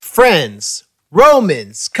friends,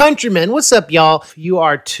 Romans, countrymen, what's up, y'all? You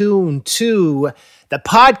are tuned to the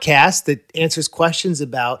podcast that answers questions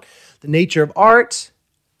about the nature of art,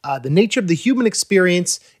 the nature of the human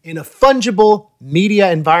experience in a fungible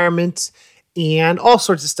media environment, and all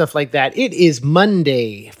sorts of stuff like that. It is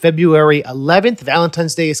Monday, February 11th.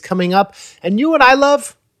 Valentine's Day is coming up, and you know what I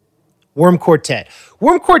love? Worm Quartet.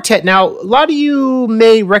 Worm Quartet. Now, a lot of you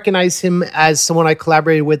may recognize him as someone I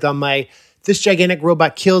collaborated with on my This Gigantic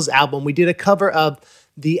Robot Kills album. We did a cover of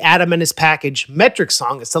the Adam and His Package Metric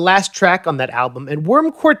song. It's the last track on that album. And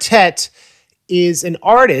Worm Quartet is an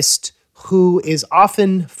artist who is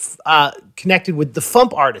often connected with the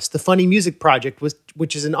Fump Artist, the Funny Music Project,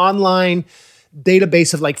 which is an online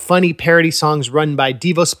database of like funny parody songs run by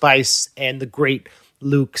Devo Spice and the great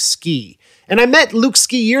Luke Ski. And I met Luke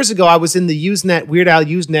Ski years ago. I was in the Usenet, Weird Al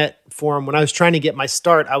Usenet forum when I was trying to get my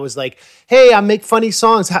start. I was like, hey, I make funny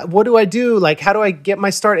songs. What do I do? Like, how do I get my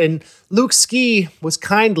start? And Luke Ski was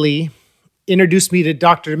kindly introduced me to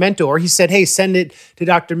Dr. Demento, or he said, hey, send it to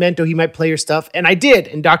Dr. Demento. He might play your stuff. And I did.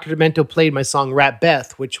 And Dr. Demento played my song Rap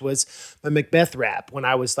Beth, which was my Macbeth rap when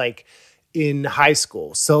I was like in high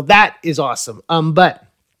school. So that is awesome. But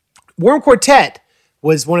Worm Quartet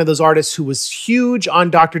was one of those artists who was huge on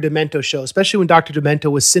Dr. Demento's show, especially when Dr.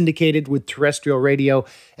 Demento was syndicated with terrestrial radio.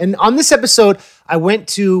 And on this episode, I went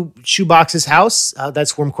to ShoEboX's house.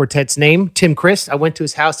 That's Worm Quartet's name, Tim Crist. I went to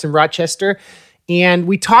his house in Rochester, and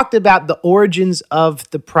we talked about the origins of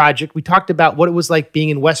the project. We talked about what it was like being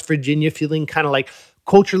in West Virginia, feeling kind of like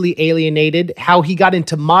culturally alienated, how he got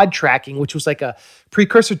into mod tracking, which was like a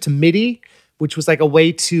precursor to MIDI, which was like a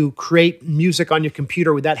way to create music on your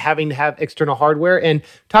computer without having to have external hardware, and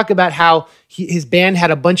talk about how his band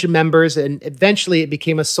had a bunch of members and eventually it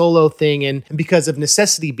became a solo thing. And because of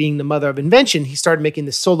necessity being the mother of invention, he started making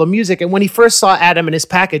this solo music. And when he first saw Adam and His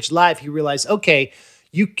Package live, he realized, okay,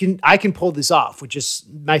 I can pull this off with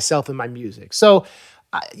just myself and my music. So,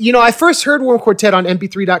 I first heard Worm Quartet on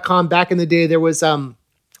mp3.com back in the day. There was a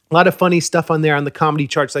lot of funny stuff on there on the comedy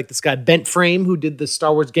charts, like this guy Bent Frame, who did the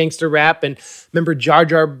Star Wars gangster rap, and remember Jar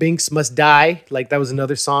Jar Binks Must Die, like that was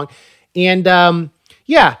another song. And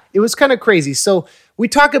it was kind of crazy. So we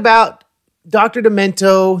talk about Dr.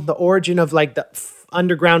 Demento, the origin of like the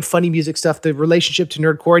underground funny music stuff, the relationship to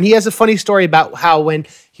nerdcore. And he has a funny story about how when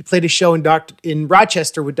he played a show in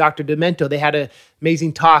Rochester with Dr. Demento, they had an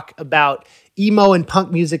amazing talk about emo and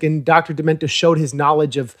punk music, and Dr. Demento showed his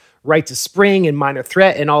knowledge of Rites of Spring and Minor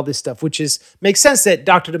Threat and all this stuff, which makes sense that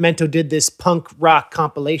Dr. Demento did this punk rock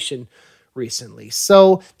compilation recently.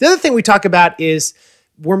 So the other thing we talk about is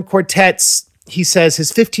Worm Quartet's, he says,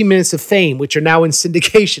 his 15 minutes of fame, which are now in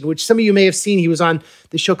syndication, which some of you may have seen. He was on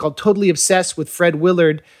the show called Totally Obsessed with Fred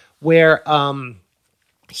Willard, where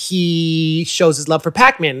he shows his love for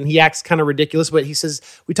Pac-Man, and he acts kind of ridiculous, but he says,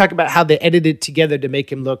 we talk about how they edited together to make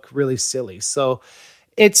him look really silly. So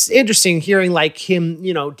it's interesting hearing like him,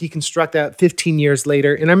 deconstruct that 15 years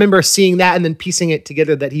later. And I remember seeing that and then piecing it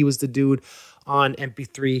together that he was the dude on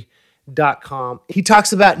mp3.com. He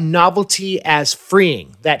talks about novelty as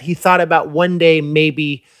freeing, that he thought about one day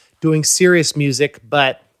maybe doing serious music,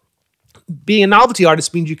 but being a novelty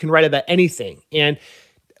artist means you can write about anything. And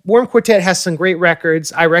Worm Quartet has some great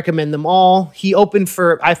records. I recommend them all. He opened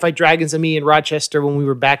for I Fight Dragons and me in Rochester when we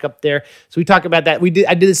were back up there. So we talk about that.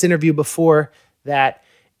 I did this interview before that,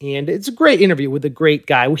 and it's a great interview with a great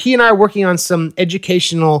guy. He and I are working on some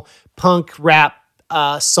educational punk rap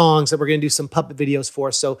songs that we're going to do some puppet videos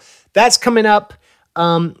for. So that's coming up.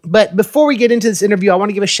 But before we get into this interview, I want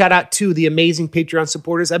to give a shout out to the amazing Patreon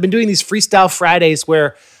supporters. I've been doing these Freestyle Fridays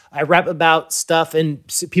where I rap about stuff and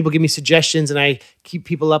people give me suggestions and I keep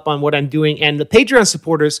people up on what I'm doing. And the Patreon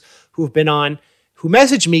supporters who have been on, who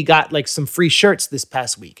messaged me, got like some free shirts this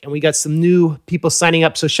past week. And we got some new people signing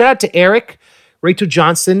up. So shout out to Eric, Rachel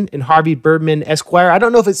Johnson, and Harvey Birdman Esquire. I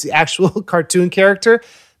don't know if it's the actual cartoon character,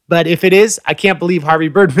 but if it is, I can't believe Harvey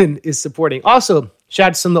Birdman is supporting. Also, shout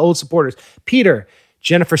out to some of the old supporters, Peter,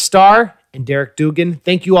 Jennifer Starr, and Derek Dugan.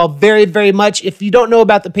 Thank you all very, very much. If you don't know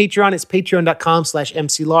about the Patreon, it's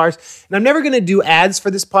patreon.com/MCLars. And I'm never going to do ads for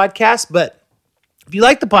this podcast, but if you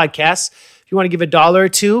like the podcast, if you want to give $1 or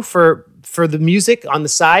 $2 for the music on the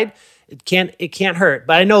side, it can't hurt.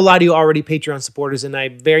 But I know a lot of you are already Patreon supporters, and I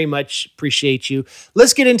very much appreciate you.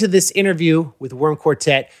 Let's get into this interview with Worm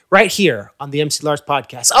Quartet right here on the MC Lars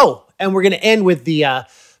podcast. Oh, and we're going to end with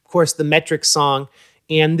of course, the Metric song.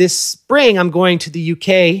 And this spring, I'm going to the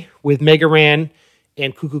UK with Mega Ran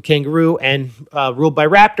and Cuckoo Kangaroo and Ruled by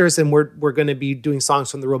Raptors, and we're going to be doing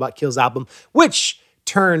songs from the Robot Kills album, which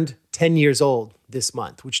turned 10 years old this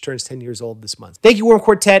month, Thank you, Worm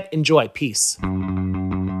Quartet. Enjoy. Peace.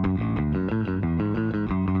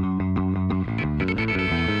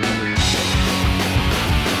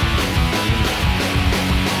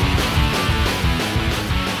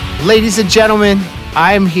 Ladies and gentlemen,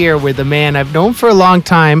 I'm here with a man I've known for a long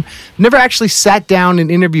time. Never actually sat down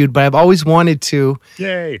and interviewed, but I've always wanted to.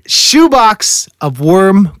 Yay. ShoEboX of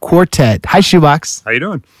Worm Quartet. Hi, ShoEboX. How you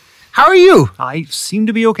doing? How are you? I seem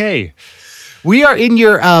to be okay. We are in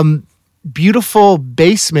your beautiful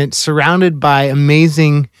basement surrounded by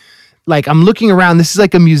amazing, like I'm looking around. This is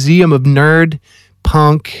like a museum of nerd,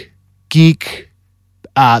 punk, geek,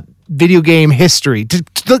 video game history.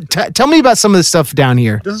 Tell me about some of the stuff down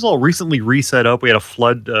here. This is all recently reset up. We had a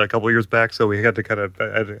flood a couple of years back, so we had to kind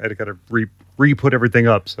of re-put everything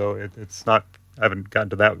up. So it's not. I haven't gotten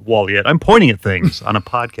to that wall yet. I'm pointing at things on a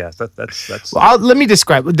podcast. That's. Well, let me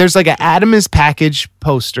describe. There's like an Adam's Package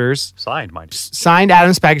posters. Signed, mind you. Signed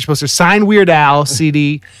Adam's Package posters. Signed Weird Al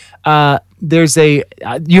CD. There's a.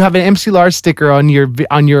 You have an MC Lars sticker on your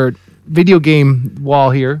video game wall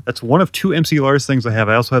here. That's one of two MC Lars things I have.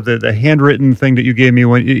 I also have the handwritten thing that you gave me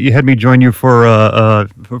when you had me join you for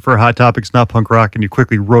Hot Topics, Not Punk Rock, and you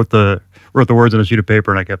quickly wrote the words on a sheet of paper,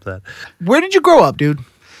 and I kept that. Where did you grow up, dude?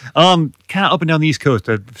 Kind of up and down the East Coast.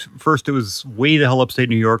 First, it was way the hell upstate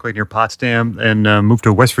New York, like near Potsdam, and moved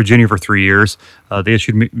to West Virginia for 3 years. They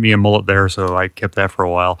issued me a mullet there, so I kept that for a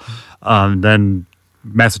while. Then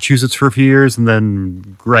Massachusetts for a few years, and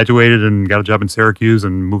then graduated and got a job in Syracuse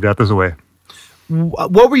and moved out this way.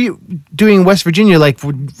 What were you doing in West Virginia? Like,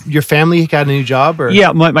 your family got a new job? Or?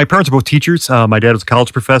 Yeah, my parents are both teachers. My dad was a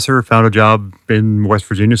college professor, found a job in West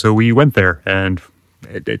Virginia, so we went there, and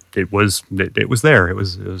it was there. It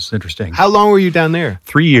was interesting. How long were you down there?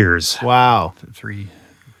 3 years. Wow. Three.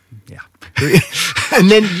 Yeah. And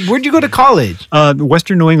then where'd you go to college?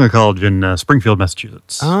 Western New England College in Springfield,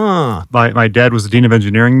 Massachusetts. Ah. My dad was the dean of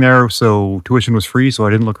engineering there, so tuition was free, so I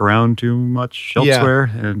didn't look around too much elsewhere.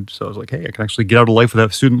 Yeah. And so I was like, hey, I can actually get out of life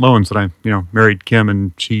without student loans. And I married Kim,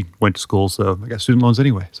 and she went to school, so I got student loans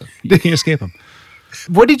anyway. So you can't escape them.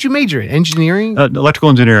 What did you major in? Engineering? Electrical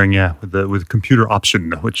engineering, yeah, with computer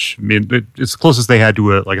option, which it's the closest they had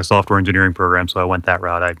to a software engineering program. So I went that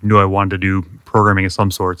route. I knew I wanted to do programming of some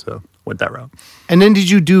sort, so went that route. And then did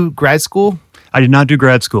you do grad school? I did not do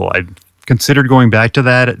grad school. I considered going back to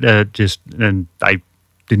that, and I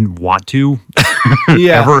didn't want to.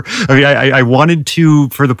 Yeah. Ever. I mean, I wanted to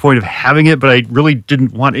for the point of having it, but I really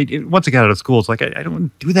didn't want it. Once I got out of school, it's like I don't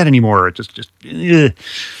want to do that anymore. It just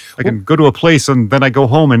I can go to a place and then I go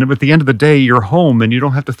home, and at the end of the day, you're home and you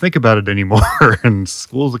don't have to think about it anymore. And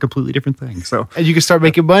school is a completely different thing. So, and you can start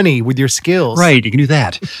making money with your skills. Right, you can do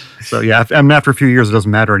that. So yeah, after a few years, it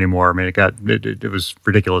doesn't matter anymore. I mean, it was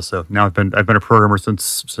ridiculous. So now I've been a programmer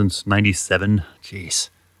since '97. Jeez.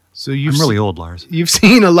 So I'm really old, Lars. You've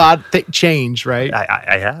seen a lot change, right?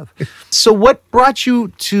 I have. So what brought you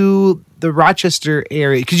to the Rochester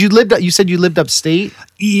area? Because you said you lived upstate?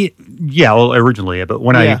 Yeah, well, originally. But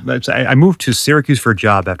when I moved to Syracuse for a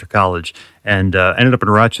job after college, and ended up in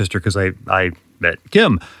Rochester because I met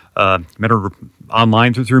Kim. Met her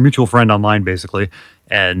online through a mutual friend online, basically,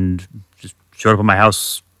 and just showed up at my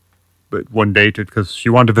house one day because she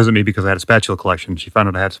wanted to visit me because I had a spatula collection. She found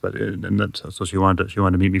out I had spatula, and so she wanted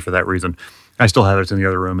to meet me for that reason. I still have it. It's in the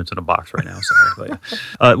other room. It's in a box right now. So, but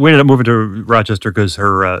yeah. We ended up moving to Rochester because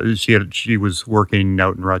she was working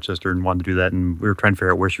out in Rochester and wanted to do that, and we were trying to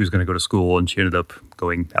figure out where she was going to go to school, and she ended up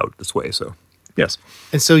going out this way. So. Yes.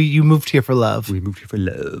 And so you moved here for love. We moved here for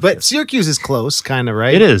love. But yes. Syracuse is close, kind of,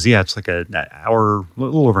 right? It is, yeah. It's like a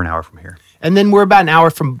little over an hour from here. And then we're about an hour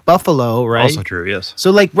from Buffalo, right? Also true, yes. So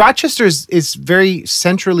like Rochester is very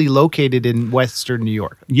centrally located in Western New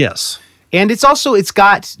York. Yes. And it's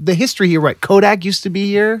got the history here, right? Kodak used to be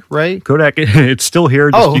here, right? Kodak, it's still here.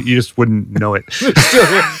 You just wouldn't know it. It's still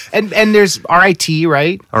here. And there's RIT,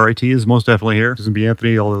 right? RIT is most definitely here. Susan B.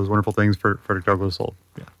 Anthony, all those wonderful things for Frederick Douglass, all,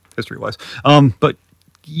 yeah, history-wise. But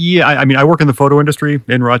yeah, I mean, I work in the photo industry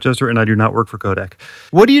in Rochester, and I do not work for Kodak.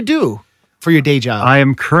 What do you do for your day job? I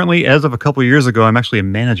am currently, as of a couple of years ago, I'm actually a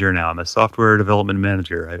manager now. I'm a software development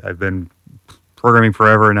manager. I've been programming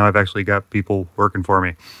forever, and now I've actually got people working for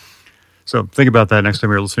me. So think about that next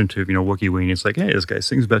time you're listening to, Wookie Weenie. It's like, hey, this guy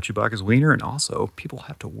sings about Chewbacca's wiener, and also people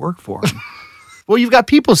have to work for him. Well, you've got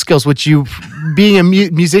people skills, which being a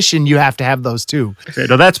musician, you have to have those too. Okay,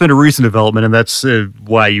 now that's been a recent development, and that's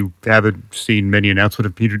why you haven't seen many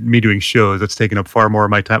announcements of me doing shows. That's taken up far more of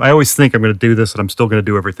my time. I always think I'm going to do this, and I'm still going to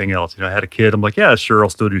do everything else. I had a kid. I'm like, yeah, sure, I'll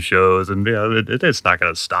still do shows, and it's not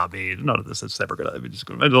going to stop me. None of this. It's never going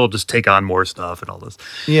to. I'll just take on more stuff and all this.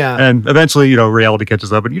 Yeah. And eventually, reality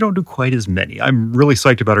catches up, and you don't do quite as many. I'm really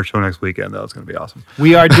psyched about our show next weekend, though. It's going to be awesome.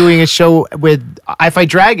 We are doing a show with I-Fi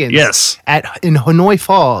Dragons. Yes. In Hanoi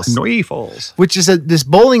Falls. Hanoi Falls. Which is this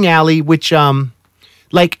bowling alley, which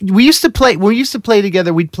like we used to play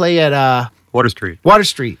together. We'd play at Water Street. Water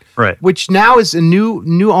Street. Right. Which now is a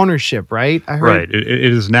new ownership, right? I heard. Right. It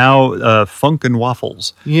is now Funk and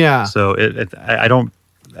Waffles. Yeah. So I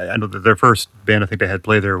know that their first band I think they had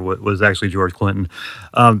play there was actually George Clinton.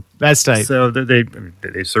 That's tight. So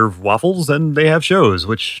they serve waffles and they have shows,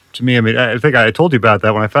 which to me, I mean, I think I told you about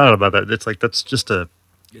that when I found out about that. It's like that's just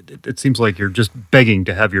it seems like you're just begging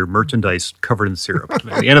to have your merchandise covered in syrup. At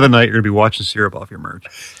the end of the night, you're going to be watching syrup off your merch.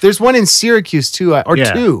 There's one in Syracuse too, or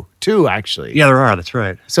two actually. Yeah, there are. That's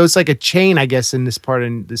right. So it's like a chain, I guess, in this part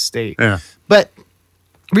of the state. Yeah. But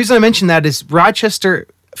the reason I mention that is Rochester,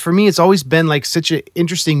 for me, it's always been like such an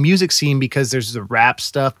interesting music scene because there's the rap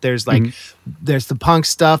stuff, there's like there's the punk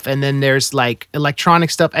stuff, and then there's like electronic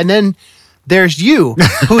stuff, and then there's you,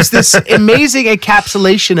 who's this amazing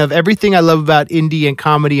encapsulation of everything I love about indie and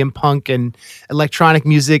comedy and punk and electronic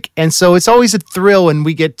music. And so it's always a thrill when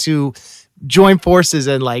we get to join forces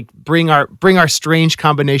and like bring our strange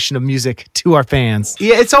combination of music to our fans.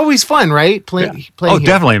 Yeah, it's always fun, right? Playing. Oh, here.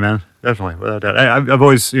 definitely, man. Definitely, without doubt. I've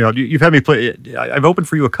always, you've had me play. I've opened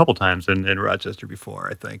for you a couple times in Rochester before.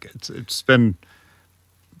 I think it's been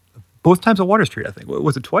both times at Water Street. I think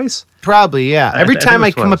was it twice? Probably, yeah. Every time I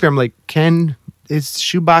come twice. up here, I'm like, Ken, is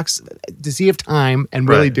ShoEboX? Does he have time and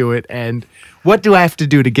really do it? And what do I have to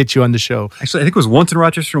do to get you on the show? Actually, I think it was once in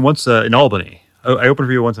Rochester and once in Albany. I opened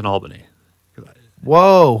for you once in Albany.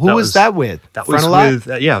 Whoa, who was that with? That Front was a Lot?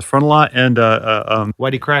 with Front a Lot and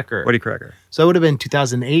Whitey Cracker. Whitey Cracker. So it would have been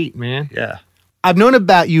 2008, man. Yeah. I've known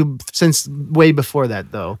about you since way before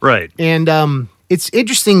that, though. Right. And it's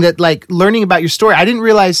interesting that, like, learning about your story, I didn't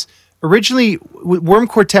realize originally Worm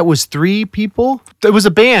Quartet was 3 people. It was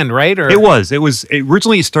a band, right? Or It was.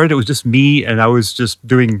 Originally it started, it was just me, and I was just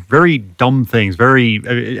doing very dumb things.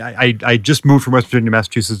 I just moved from West Virginia to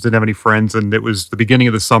Massachusetts, didn't have any friends, and it was the beginning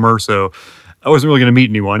of the summer, so I wasn't really going to meet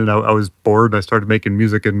anyone, and I was bored, and I started making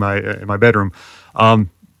music in my bedroom.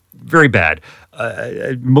 Very bad.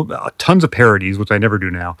 Tons of parodies, which I never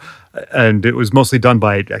do now, and it was mostly done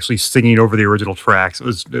by actually singing over the original tracks. It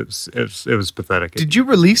was pathetic. Did you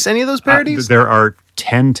release any of those parodies? There are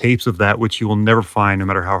 10 tapes of that, which you will never find, no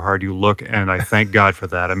matter how hard you look, and I thank God for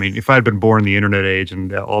that. I mean, if I had been born in the internet age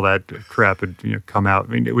and all that crap had come out, I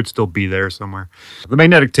mean, it would still be there somewhere. The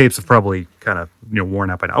magnetic tapes have probably kind of worn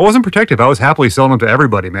out by now. I wasn't protective. I was happily selling them to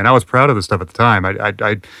everybody, man. I was proud of the stuff at the time.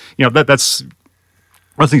 That's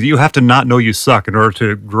one of the things, you have to not know you suck in order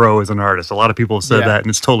to grow as an artist. A lot of people have said that, and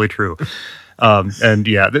it's totally true.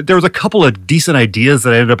 There was a couple of decent ideas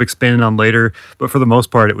that I ended up expanding on later, but for the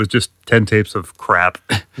most part, it was just 10 tapes of crap.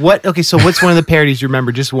 What? Okay, so what's one of the parodies you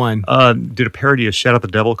remember? Just one. Did a parody of Shout at the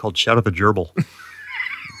Devil called Shout at the Gerbil.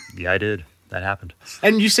 Yeah, I did. That happened.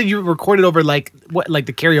 And you said you recorded over like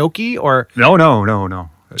the karaoke or? No.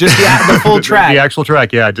 Just the full track. The actual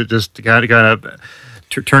track, yeah. Just kind of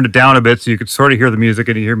turned it down a bit so you could sort of hear the music,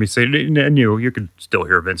 and you hear me say, and you could still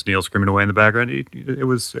hear Vince Neil screaming away in the background. It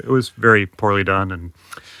was very poorly done, and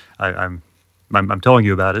I'm telling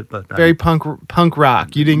you about it, but very punk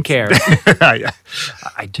rock. You didn't care.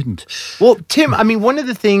 I didn't. Well, Tim, I mean, one of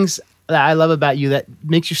the things that I love about you that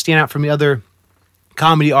makes you stand out from the other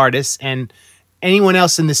comedy artists and anyone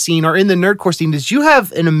else in the scene or in the nerdcore scene is you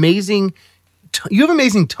have an amazing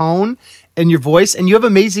tone in your voice, and you have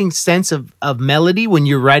amazing sense of melody when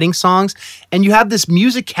you're writing songs, and you have this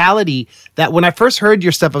musicality that when I first heard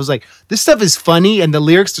your stuff, I was like, this stuff is funny, and the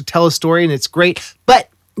lyrics to tell a story, and it's great, but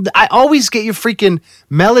I always get your freaking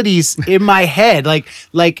melodies in my head,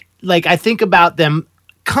 like I think about them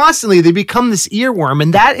constantly. They become this earworm,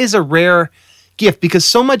 and that is a rare gift because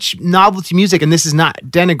so much novelty music, and this is not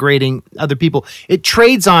denigrating other people, it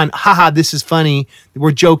trades on, haha, this is funny,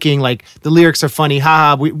 we're joking, like the lyrics are funny,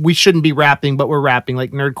 haha, we shouldn't be rapping, but we're rapping,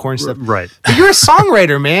 like nerdcore and stuff. Right. But you're a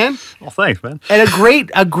songwriter, man. Well, thanks, man. And a great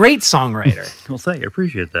songwriter. Well, thank you. I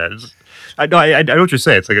appreciate that. I know what you're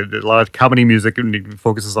saying. It's like a lot of comedy music and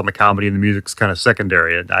focuses on the comedy, and the music's kind of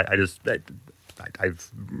secondary. And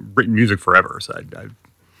I've written music forever, so I've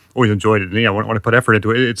always enjoyed it. And when I put effort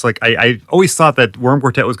into it, it's like I always thought that Worm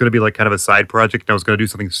Quartet was going to be like kind of a side project, and I was going to do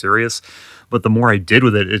something serious. But the more I did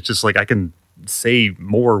with it, it's just like I can say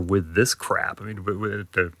more with this crap. I mean,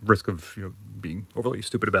 at the risk of being overly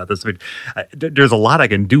stupid about this, I mean, there's a lot I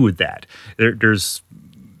can do with that. There's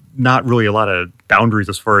not really a lot of boundaries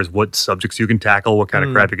as far as what subjects you can tackle, what kind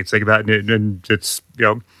of crap you can think about, and it's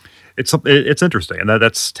it's interesting, and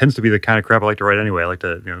that tends to be the kind of crap I like to write anyway. I like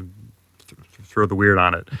to throw the weird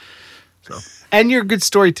on it. So. And you're a good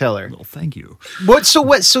storyteller. Well, thank you.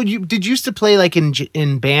 So you used to play like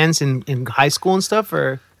in bands in high school and stuff,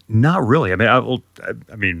 or? Not really. I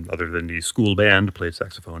mean, other than the school band, played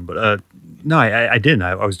saxophone, but no, I didn't.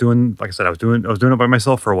 I was doing, like I said, I was doing it by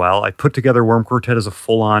myself for a while. I put together Worm Quartet as a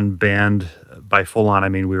full-on band. By full-on, I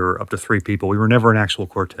mean we were up to 3 people. We were never an actual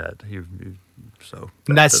quartet. So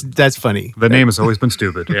that's funny. The name has always been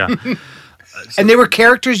stupid. Yeah. And they were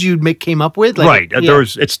characters came up with, right? There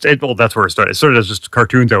was well, that's where it started. It started as just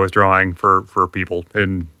cartoons I was drawing for people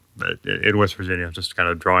in West Virginia, just kind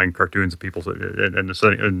of drawing cartoons of people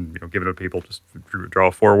and giving it to people. Just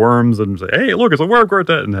draw 4 worms and say, "Hey, look, it's a worm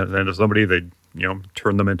quartet." And then to somebody, they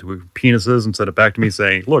turn them into penises and send it back to me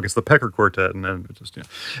saying, "Look, it's the pecker quartet." And then it just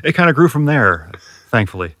it kind of grew from there,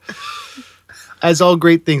 thankfully. As all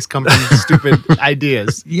great things come from stupid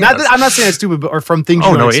ideas. Yes. I'm not saying it's stupid, or from things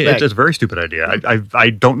you don't expect. It's a very stupid idea. I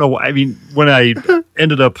don't know. I mean, when I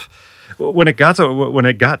ended up, when it got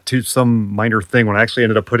to some minor thing, when I actually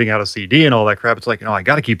ended up putting out a CD and all that crap, it's like, I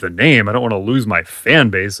got to keep the name. I don't want to lose my fan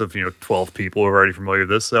base of 12 people who are already familiar with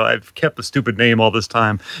this. So I've kept the stupid name all this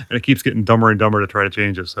time, and it keeps getting dumber and dumber to try to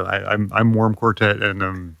change it. So I'm Worm Quartet, and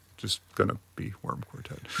I'm just gonna be Worm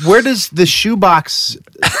Quartet. Where does the ShoEboX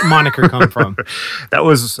moniker come from? That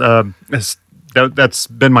was that's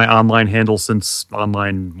been my online handle since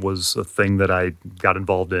online was a thing that I got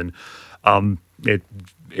involved in. It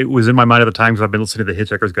was in my mind at the time because I've been listening to the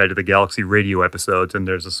Hitchhiker's Guide to the Galaxy radio episodes, and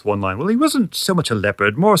there's this one line, well, he wasn't so much a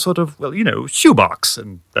leopard, more sort of, shoebox,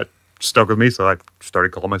 and that stuck with me, so I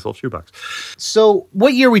started calling myself ShoEboX. So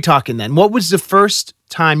what year are we talking then? What was the first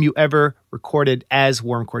time you ever recorded as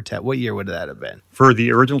Worm Quartet? What year would that have been? For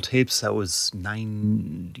the original tapes, that was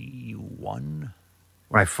 91.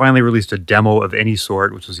 When I finally released a demo of any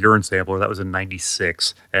sort, which was Urine Sampler, that was in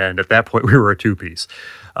 96. And at that point, we were a 2-piece.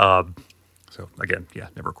 So again,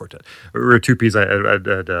 never a quartet. We were a 2-piece. I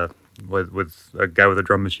had with a guy with a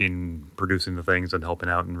drum machine producing the things and helping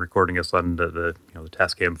out and recording us on the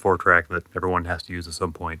Tascam 4-track that everyone has to use at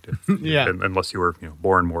some point. Unless you were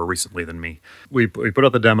born more recently than me. We put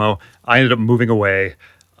out the demo. I ended up moving away.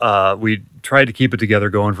 We tried to keep it together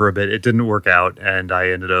going for a bit. It didn't work out, and I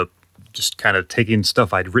ended up just kind of taking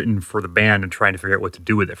stuff I'd written for the band and trying to figure out what to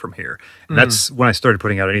do with it from here. And that's when I started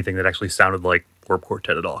putting out anything that actually sounded like Worm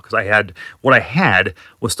Quartet at all. Because what I had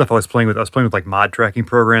was stuff I was playing with. I was playing with like mod tracking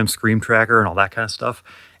programs, Scream Tracker, and all that kind of stuff.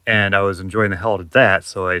 And I was enjoying the hell out of that.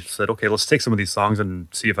 So I said, okay, let's take some of these songs and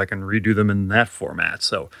see if I can redo them in that format.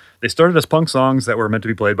 So they started as punk songs that were meant to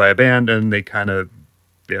be played by a band, and they kind of,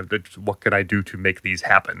 what can I do to make these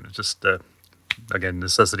happen? It's just again,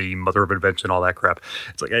 necessity, mother of invention, all that crap.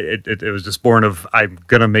 It's like it was just born of, I'm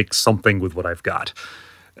gonna make something with what I've got.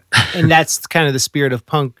 And that's kind of the spirit of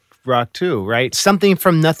punk rock too, right? Something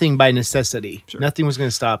from nothing by necessity. Sure. Nothing was going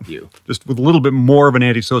to stop you. Just with a little bit more of an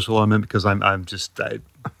antisocial element, because I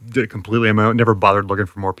did it completely on my own. Never bothered looking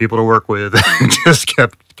for more people to work with. Just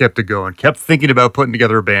kept it going. Kept thinking about putting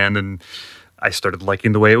together a band, and I started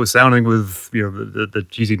liking the way it was sounding with the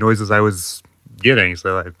cheesy noises I was getting.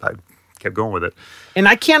 So I kept going with it. And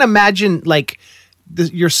I can't imagine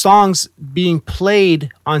your songs being played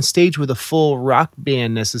on stage with a full rock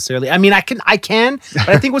band necessarily. I mean, I can, but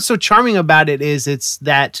I think what's so charming about it is it's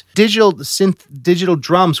that digital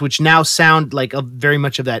drums, which now sound like very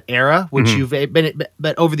much of that era, which you've been,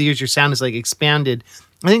 but over the years your sound is expanded.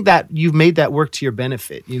 I think that you've made that work to your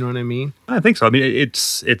benefit. You know what I mean? I think so. I mean,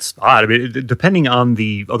 it's odd. I mean, depending on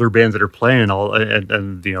the other bands that are playing and all,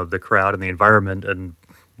 and the crowd and the environment and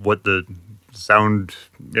what the sound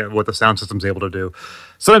system's able to do.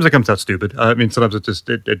 Sometimes it comes out stupid. I mean, sometimes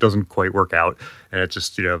it doesn't quite work out, and it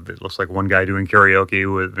just it looks like one guy doing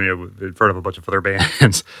karaoke with in front of a bunch of other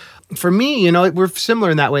bands. For me, we're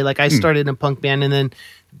similar in that way. Like I started in a punk band, and then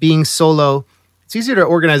being solo, it's easier to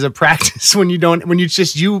organize a practice when it's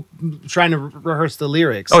just you trying to rehearse the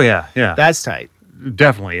lyrics. Oh yeah, that's tight.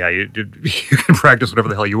 Definitely, yeah. You can practice whatever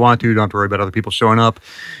the hell you want to. You don't have to worry about other people showing up.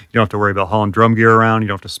 You don't have to worry about hauling drum gear around. You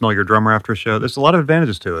don't have to smell your drummer after a show. There's a lot of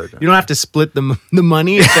advantages to it. You don't have to split the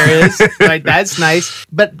money if there is. That's nice.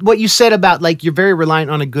 But what you said about you're very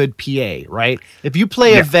reliant on a good PA, right? If you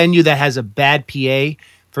play a venue that has a bad PA,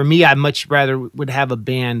 for me, I much rather would have a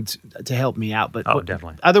band to help me out. But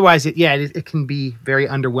definitely. Otherwise, it can be very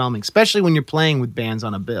underwhelming, especially when you're playing with bands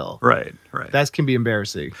on a bill. Right. That can be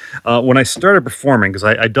embarrassing. When I started performing, because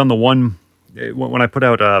I'd done the one, when I put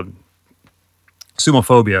out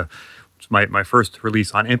Sumophobia, which was my first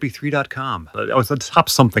release on mp3.com. I was at the top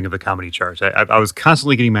something of the comedy charts. I was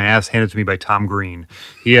constantly getting my ass handed to me by Tom Green.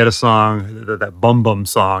 He had a song, that Bum Bum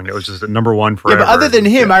song, that was just at number one forever. Yeah, but other than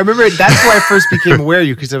him, I remember that's where I first became aware of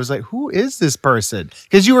you, because I was like, who is this person?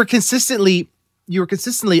 Because you were consistently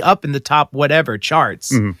up in the top whatever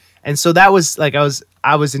charts. Mm-hmm. And so that was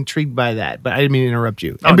I was intrigued by that, but I didn't mean to interrupt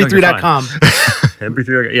you. Oh, no, MP3.com.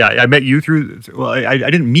 MP3, yeah, I met you through, well, I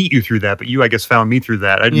didn't meet you through that, but you, I guess, found me through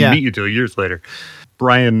that. I didn't meet you till years later.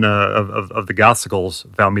 Brian of the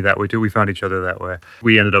Gothicals found me that way, too. We found each other that way.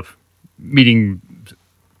 We ended up meeting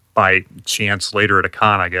by chance later at a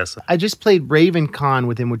con, I guess. I just played Raven Con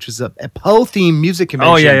with him, which was a Poe-themed music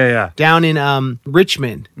convention. Oh, yeah. Down in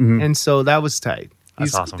Richmond. And so that was tight.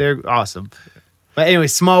 That's awesome. They're awesome. But anyway,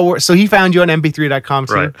 small world. So he found you on mp3.com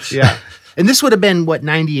too? Right. Yeah. And this would have been, what,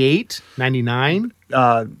 98? 99?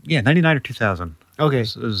 Yeah, 99 or 2000. Okay.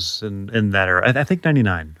 It was in that era. I think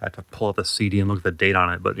 99. I have to pull up the CD and look at the date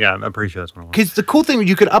on it. But yeah, I'm pretty sure that's when it was. Because the cool thing,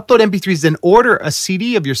 you could upload MP3s, then order a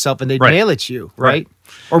CD of yourself, and they'd mail it you, right?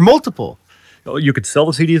 Or multiple. You could sell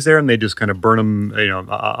the CDs there, and they just kind of burn them,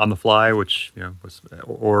 on the fly, which was,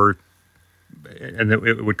 and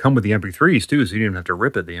it would come with the MP3s too, so you didn't even have to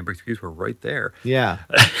rip it. The MP3s were right there. Yeah.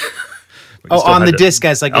 On the disc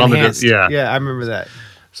as like enhanced. Yeah, I remember that.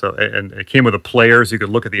 So, and it came with a player, so you could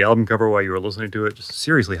look at the album cover while you were listening to it. Just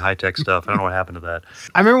seriously high-tech stuff. I don't know what happened to that.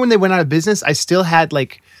 I remember when they went out of business, I still had I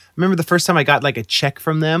remember the first time I got like a check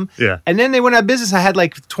from them. Yeah. And then they went out of business. I had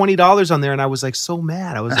like $20 on there, and I was like so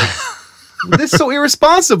mad. I was like, this is so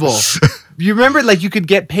irresponsible. You remember, like, you could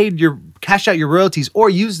get paid cash out your royalties or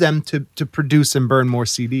use them to produce and burn more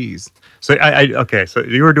CDs. So so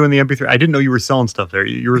you were doing the MP3. I didn't know you were selling stuff there.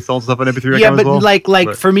 You were selling stuff on MP3. Yeah, but well?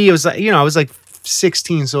 For me, it was like, I was like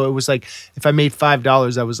 16, so it was like if I made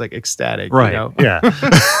 $5, I was like ecstatic. Right. Yeah.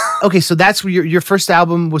 Okay, so that's where your first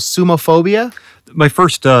album was Sumophobia? My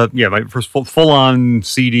first full-on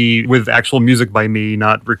CD with actual music by me,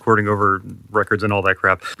 not recording over records and all that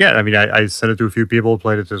crap. Yeah, I mean, I sent it to a few people,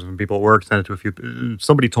 played it to some people at work, sent it to a few.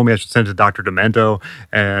 Somebody told me I should send it to Dr. Demento,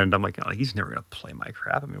 and I'm like, he's never going to play my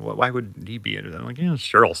crap. I mean, why would he be into that? I'm like,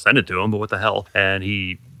 sure, I'll send it to him, but what the hell? And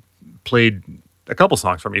he played a couple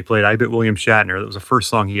songs for me. He played I Bet William Shatner. That was the first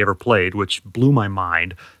song he ever played, which blew my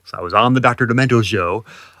mind. So I was on the Dr. Demento show.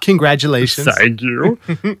 Congratulations. Thank you.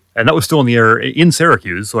 And that was still in the air in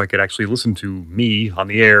Syracuse, so I could actually listen to me on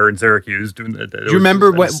the air in Syracuse. Do you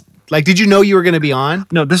remember did you know you were going to be on?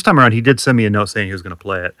 No, this time around, he did send me a note saying he was going to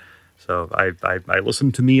play it. So I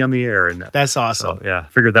listened to me on the air. And that's awesome. So, yeah,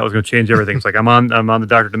 figured that was going to change everything. It's like, I'm on the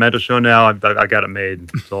Dr. Demento show now. I got it made.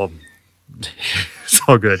 So it's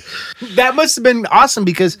all good. That must have been awesome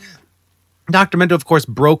because Dr. Demento, of course,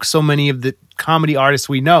 broke so many of the comedy artists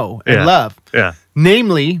we know and love. Yeah.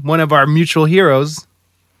 Namely, one of our mutual heroes,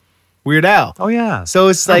 Weird Al. Oh, yeah. So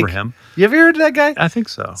it's like, him. You ever heard of that guy? I think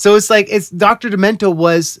so. So it's like, Dr. Demento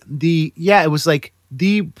was it was like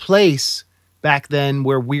the place back then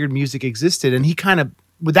where weird music existed. And he kind of,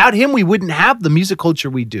 without him, we wouldn't have the music culture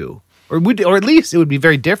we do. Or at least it would be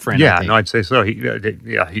very different. Yeah, no, I'd say so.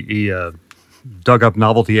 He dug up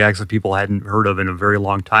novelty acts that people hadn't heard of in a very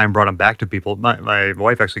long time, brought them back to people. My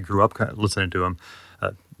wife actually grew up listening to him,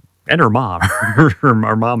 and her mom.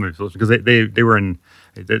 Our mom was listening because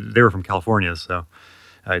they were from California, so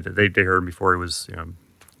they heard him before he was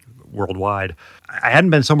worldwide. I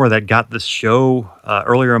hadn't been somewhere that got this show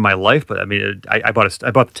earlier in my life, but I mean, I bought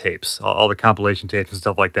the tapes, all the compilation tapes and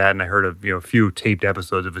stuff like that, and I heard of a few taped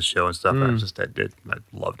episodes of his show and stuff. I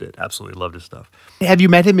loved it, absolutely loved his stuff. Have you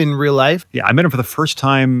met him in real life? Yeah, I met him for the first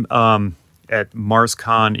time at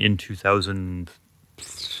MarsCon in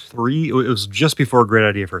 2003. It was just before Great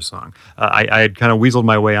Idea for a Song. I had kind of weaseled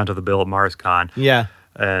my way onto the bill at MarsCon. Yeah,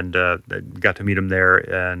 and got to meet him there,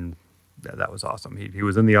 and that was awesome. He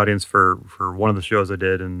was in the audience for one of the shows I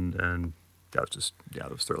did, and that was just,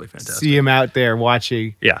 that was thoroughly fantastic. See him out there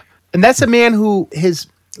watching. Yeah. And that's a man who, his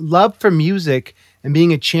love for music and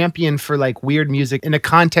being a champion for like weird music in a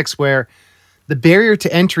context where the barrier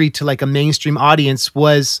to entry to like a mainstream audience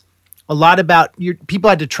was a lot about people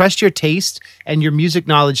had to trust your taste and your music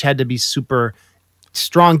knowledge had to be super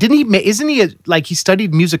strong. Isn't he he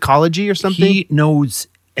studied musicology or something? He knows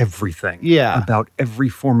everything about every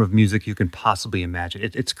form of music you can possibly imagine.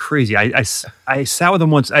 It's crazy. I sat with him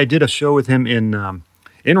once. I did a show with him in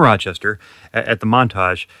Rochester at the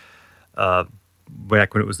Montage,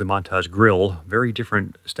 back when it was the Montage Grill. Very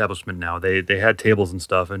different establishment now. They had tables and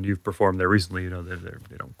stuff, and you've performed there recently.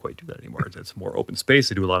 They don't quite do that anymore. It's more open space.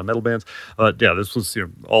 They do a lot of metal bands. This was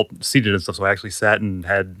all seated and stuff. So I actually sat and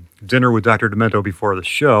had dinner with Dr. Demento before the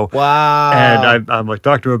show. Wow! And I'm like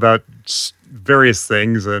talking to him about various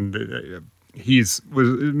things, and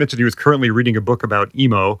mentioned he was currently reading a book about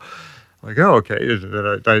emo. Like, oh, okay.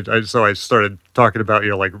 So I started talking about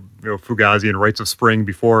Fugazi and Rites of Spring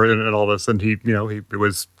before and all this, and he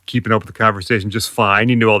was keeping up with the conversation just fine.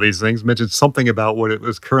 He knew all these things. Mentioned something about what it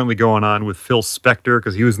was currently going on with Phil Spector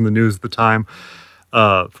because he was in the news at the time.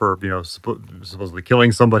 for supposedly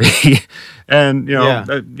killing somebody, and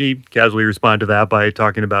he casually responded to that by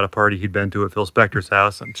talking about a party he'd been to at Phil Spector's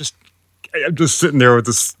house. I'm just sitting there with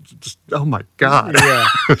this. Oh my God! Yeah,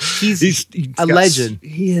 he's a legend.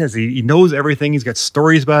 He is. He knows everything. He's got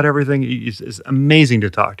stories about everything. He's amazing to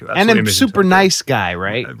talk to. And a super nice guy,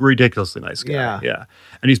 right? A ridiculously nice guy. Yeah.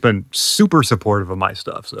 And he's been super supportive of my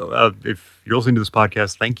stuff. So if you're listening to this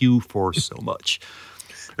podcast, thank you for so much.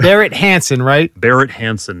 Barrett Hansen, right? Barrett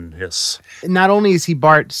Hansen, yes. Not only is he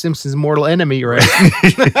Bart Simpson's mortal enemy, right?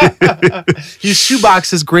 He's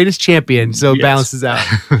ShoEboX's greatest champion, so it balances out.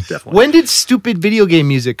 Definitely. When did Stupid Video Game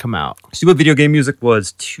Music come out? Stupid Video Game Music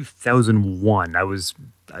was 2001.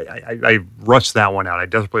 I rushed that one out. I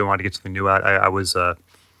desperately wanted to get something new out. I was not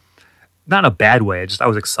in a bad way. I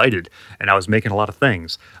was excited, and I was making a lot of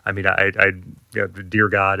things. I mean, I Dear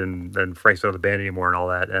God and Frank's not in the band anymore and all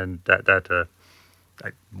that, and that I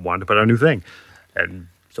wanted to put out a new thing. And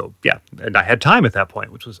so, and I had time at that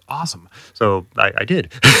point, which was awesome. So I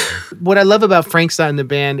did. What I love about Frank's not in the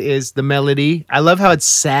band is the melody. I love how it's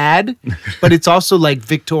sad, but it's also like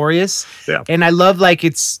victorious. Yeah. And I love like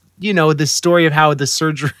it's, the story of how the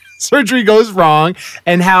surgery goes wrong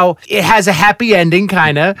and how it has a happy ending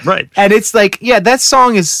kind of. Right. And it's like, that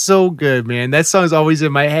song is so good, man. That song is always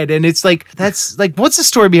in my head. And it's like, that's like, what's the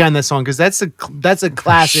story behind that song? Because that's a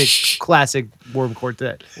classic Worm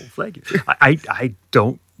Quartet. Well, thank you. I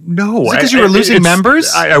don't know. Is it because you were losing members?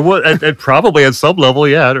 I was probably at some level,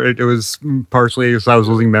 yeah. It was partially because I was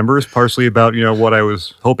losing members, partially about what I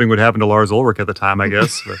was hoping would happen to Lars Ulrich at the time, I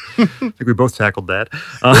guess. But I think we both tackled that.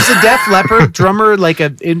 Was the Def Leppard drummer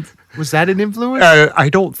was that an influence? I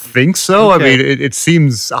don't think so. Okay. I mean, it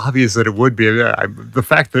seems obvious that it would be. The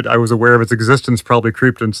fact that I was aware of its existence probably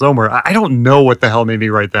creeped in somewhere. I don't know what the hell made me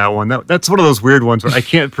write that one. That's one of those weird ones where I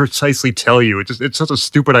can't precisely tell you. It's such a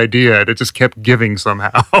stupid idea, and it just kept giving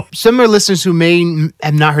somehow. Some of our listeners who may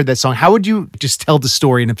have not heard that song, how would you just tell the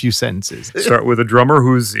story in a few sentences? Start with a drummer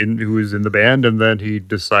who's in the band, and then he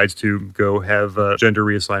decides to go have gender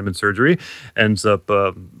reassignment surgery. Ends up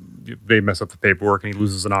they mess up the paperwork, and he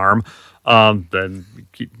loses an arm. Then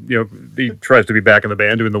he tries to be back in the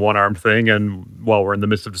band doing the one-armed thing, and while we're in the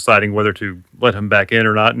midst of deciding whether to let him back in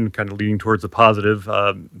or not, and kind of leaning towards the positive,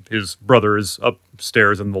 his brother is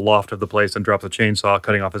upstairs in the loft of the place and drops a chainsaw,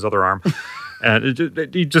 cutting off his other arm. And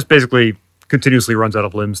he just basically continuously runs out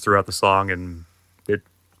of limbs throughout the song, and it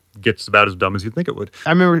gets about as dumb as you'd think it would.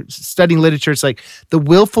 I remember studying literature. It's like the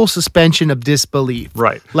willful suspension of disbelief.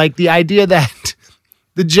 Right. Like the idea that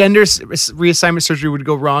the gender reassignment surgery would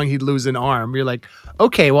go wrong, he'd lose an arm. You're like,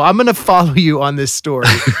 okay, well, I'm going to follow you on this story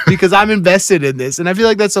because I'm invested in this. And I feel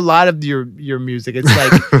like that's a lot of your music. It's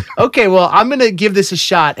like, okay, well, I'm going to give this a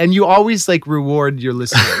shot. And you always like reward your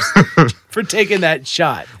listeners for taking that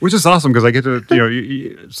shot. Which is awesome because I get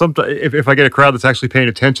to, sometimes if I get a crowd that's actually paying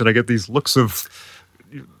attention, I get these looks of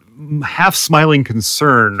half smiling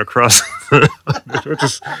concern across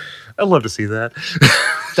I love to see that.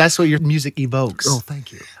 That's what your music evokes. Oh,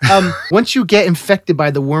 thank you. Once you get infected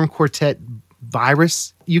by the Worm Quartet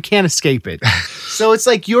virus, you can't escape it. So it's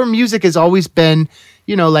like your music has always been,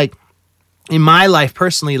 like in my life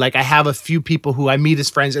personally, like I have a few people who I meet as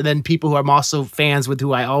friends, and then people who I'm also fans with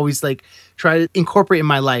who I always like try to incorporate in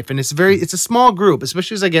my life. And it's a small group,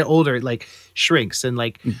 especially as I get older, it like shrinks. And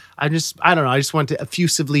like, I don't know. I just want to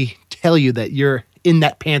effusively tell you that you're in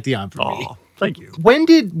that pantheon for me. Thank you. When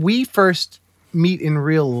did we first meet in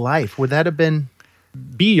real life? Would that have been?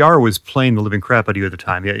 BER was playing the living crap out of you at the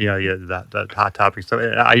time. Yeah, that Hot Topic stuff.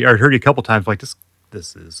 I heard you a couple times like this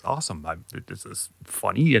is awesome. This is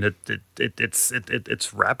funny, and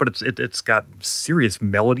it's rap, but it's got serious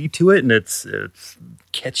melody to it, and it's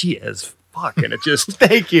catchy as fuck, and it just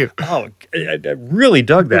Thank you. Oh, I really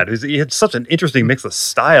dug that. He had such an interesting mix of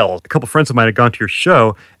styles. A couple friends of mine had gone to your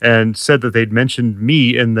show and said that they'd mentioned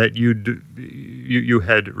me and that you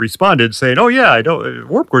had responded saying, "Oh yeah, I know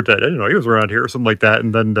Worm Quartet. I didn't know he was around here," or something like that.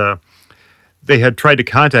 And then they had tried to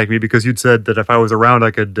contact me because you'd said that if I was around,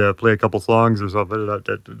 I could play a couple songs or something.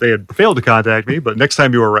 They had failed to contact me, but next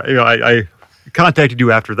time you were, I contacted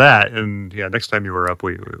you after that, and next time you were up,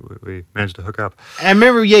 we managed to hook up. I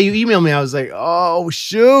remember, you emailed me. I was like, oh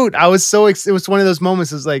shoot! I was so it was one of those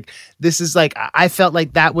moments. It was like, this is like I felt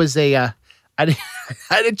like that was I'd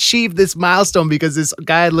achieved this milestone because this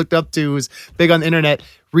guy I looked up to, who was big on the internet,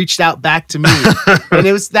 reached out back to me, and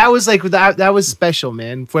that was special,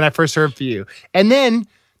 man. When I first heard for you, and then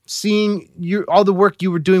seeing all the work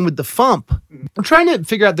you were doing with the Fump. I'm trying to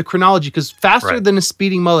figure out the chronology because Faster Than a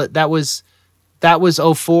Speeding Mullet, that was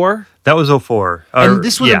 04? That was 04. And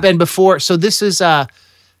this would have been before. So this is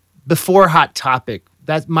before Hot Topic.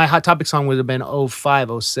 That my Hot Topic song would have been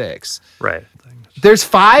 05, 06. Right. There's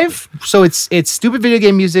 5, so it's stupid video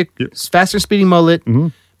game music, Faster Speeding Mullet,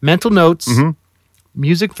 Mental Notes,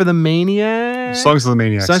 Music for the Maniacs. Songs of the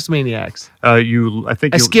Maniacs. Songs of the Maniacs.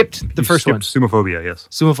 I skipped the first one. Sumophobia, yes.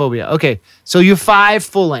 Sumophobia. Okay, so you have 5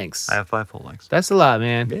 full lengths. I have 5 full lengths. That's a lot,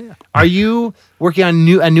 man. Yeah. Are you working on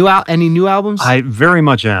any new albums? I very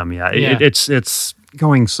much am. Yeah. Yeah. It's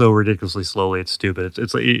going so ridiculously slowly. It's stupid.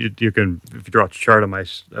 It's like you can, if you draw a chart of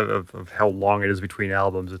of how long it is between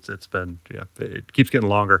albums. It's been it keeps getting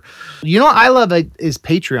longer. You know what I love is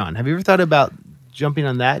Patreon. Have you ever thought about jumping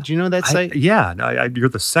on that? Do you know that site? You're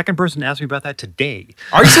the second person to ask me about that today.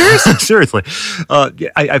 Are you serious? Seriously.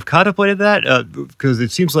 I've contemplated that because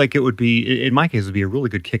it seems like it would be, in my case, it would be a really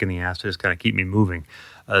good kick in the ass to just kind of keep me moving.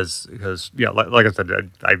 Because like I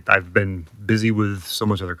said, I've been busy with so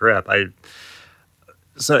much other crap.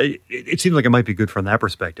 So it seems like it might be good from that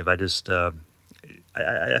perspective. I just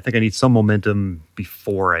I think I need some momentum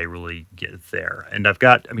before I really get there. And I've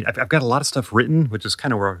got a lot of stuff written, which is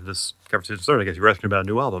kind of where this conversation started. I guess you were asking about a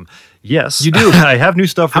new album. Yes, you do. I have new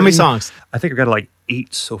stuff. How many songs? I think I've got like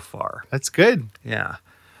 8 so far. That's good. Yeah.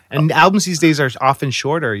 And albums these days are often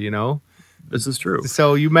shorter, This is true.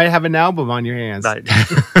 So you might have an album on your hands. I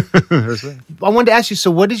wanted to ask you,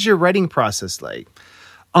 so what is your writing process like?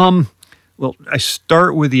 Well, I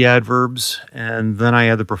start with the adverbs, and then I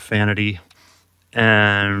add the profanity,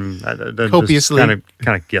 and then copiously just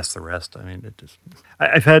kind of guess the rest. I mean,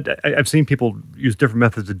 I've seen people use different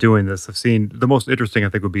methods of doing this. I've seen the most interesting, I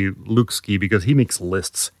think, would be Luke Ski, because he makes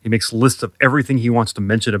lists. He makes lists of everything he wants to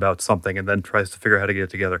mention about something, and then tries to figure out how to get it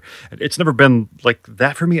together. And it's never been like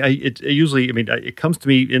that for me. It comes to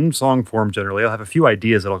me in song form generally. I'll have a few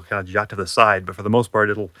ideas that I'll kind of jot to the side, but for the most part,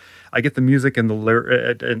 I get the music and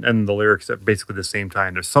the lyrics at basically the same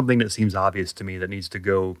time. There's something that seems obvious to me that needs to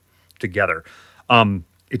go together.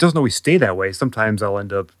 It doesn't always stay that way. Sometimes I'll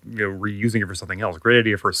end up reusing it for something else. Great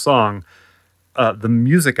idea for a song. The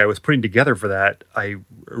music I was putting together for that, I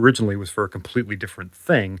originally was for a completely different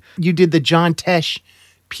thing. You did the John Tesh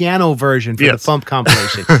piano version for the Fump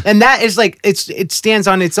compilation. And that is like, it stands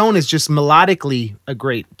on its own as just melodically a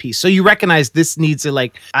great piece. So you recognize this needs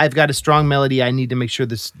I've got a strong melody. I need to make sure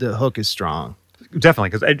the hook is strong. Definitely.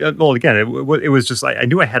 Because, it was just, I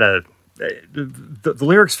knew I had the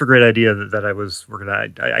lyrics for Great Idea that I was working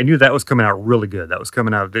on. I knew that was coming out really good. That was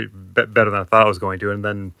coming out better than I thought it was going to. And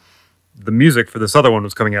then the music for this other one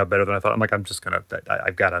was coming out better than I thought.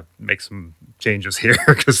 I've got to make some changes here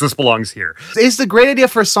because this belongs here. Is the Great Idea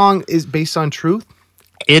for a song is based on truth?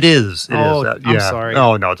 It is. I'm sorry.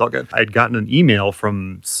 Oh, no, it's all good. I'd gotten an email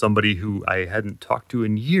from somebody who I hadn't talked to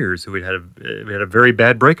in years, who we had a very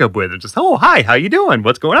bad breakup with, and just, oh, hi, how you doing?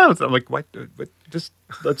 What's going on? I'm like, what? Just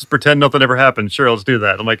let's pretend nothing ever happened. Sure, let's do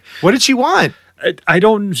that. I'm like, what did she want? I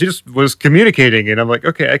don't. She just was communicating, and I'm like,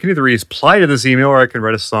 okay, I can either reply to this email or I can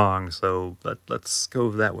write a song. So let's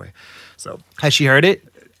go that way. So has she heard it?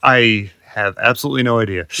 I have absolutely no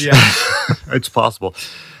idea. Yeah, it's possible.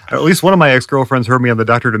 At least one of my ex-girlfriends heard me on the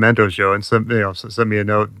Dr. Demento show and sent me a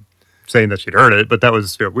note saying that she'd heard it. But that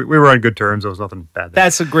was, we were on good terms. There was nothing bad there.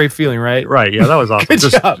 That's a great feeling, right? Right. Yeah, that was awesome.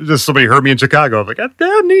 Just somebody heard me in Chicago. I'm like, that's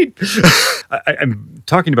neat. I'm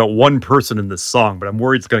talking about one person in this song, but I'm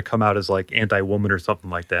worried it's going to come out as like anti-woman or something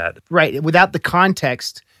like that. Right. Without the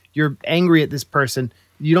context, you're angry at this person.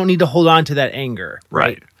 You don't need to hold on to that anger.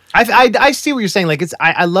 Right. I see what you're saying. Like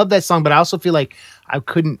I love that song, but I also feel like I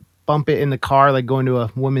couldn't bump it in the car, like going to a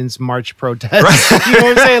women's march protest. Right. You know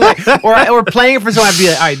what I'm saying? Like, or playing it for someone. I'd be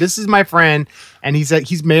like, all right, this is my friend, and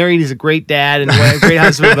he's married, he's a great dad and a great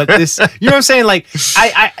husband. But this, you know what I'm saying? Like,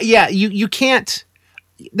 you can't.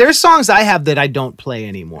 There's songs I have that I don't play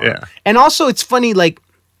anymore. Yeah. And also, it's funny. Like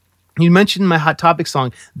you mentioned my Hot Topic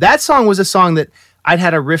song. That song was a song that I'd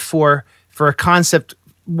had a riff for a concept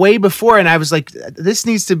way before, and I was like, this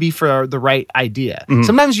needs to be for the right idea. Mm-hmm.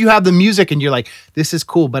 Sometimes you have the music and you're like, this is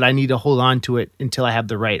cool, but I need to hold on to it until I have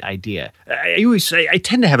the right idea. I always say I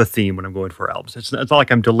tend to have a theme when I'm going for albums. It's not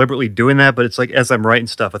like I'm deliberately doing that, but it's like as I'm writing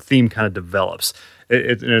stuff, a theme kind of develops.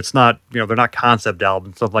 And it's not, they're not concept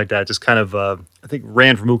albums, stuff like that. Just kind of, I think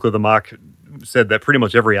Rand from Ukla the Mock said that pretty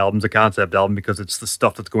much every album's a concept album because it's the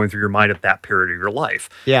stuff that's going through your mind at that period of your life.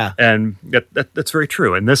 Yeah. And that's very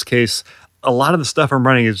true. In this case, a lot of the stuff I'm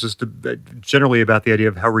running is just generally about the idea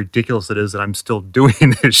of how ridiculous it is that I'm still doing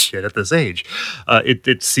this shit at this age.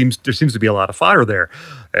 There seems to be a lot of fodder there,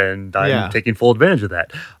 and I'm taking full advantage of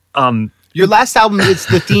that. Your last album,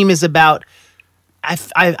 the theme is about.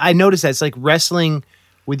 I noticed that it's like wrestling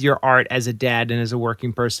with your art as a dad and as a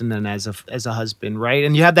working person and as a husband, right?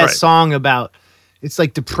 And you have that song about. It's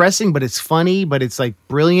like depressing, but it's funny, but it's like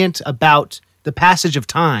brilliant about the passage of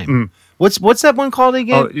time. What's that one called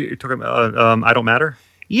again? Oh, you're talking about I Don't Matter?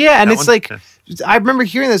 Yeah, and that it's one? like, I remember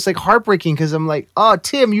hearing this like heartbreaking because I'm like, oh,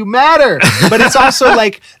 Tim, you matter. But it's also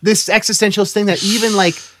like this existentialist thing that even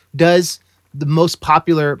like does the most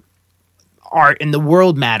popular art in the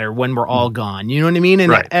world matter when we're all gone. You know what I mean?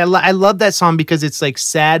 And Right. I love that song because it's like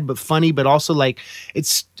sad but funny, but also like it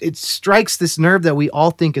strikes this nerve that we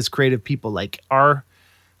all think as creative people, like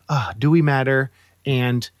do we matter?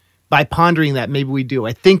 And by pondering that, maybe we do.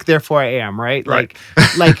 I think, therefore I am, right? Right.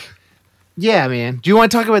 Like, yeah, man. Do you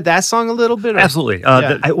want to talk about that song a little bit? Or? Absolutely.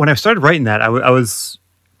 Yeah. When I started writing that, I was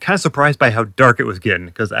kind of surprised by how dark it was getting,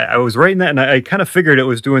 because I was writing that and I kind of figured it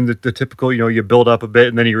was doing the typical, you build up a bit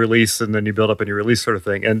and then you release and then you build up and you release sort of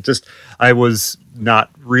thing. And just, I was not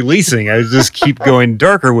releasing. I just keep going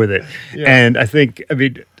darker with it. Yeah. And I think,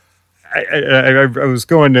 I was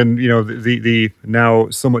going in, the now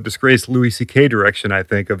somewhat disgraced Louis C.K. direction, I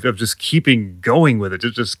think, of just keeping going with it.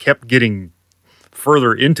 It just kept getting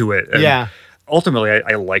further into it. And ultimately,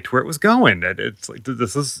 I liked where it was going. And it's like,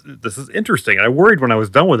 this is interesting. And I worried when I was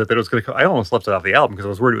done with it that it was going to. I almost left it off the album because I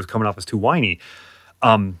was worried it was coming off as too whiny.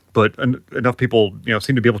 But enough people,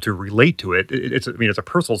 seem to be able to relate to it. It's a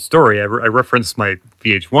personal story. I referenced my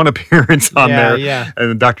VH1 appearance on there,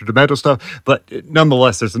 and the Dr. Demento stuff. But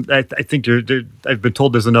nonetheless, I think I've been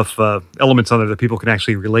told there's enough elements on there that people can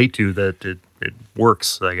actually relate to that it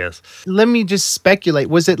works, I guess. Let me just speculate.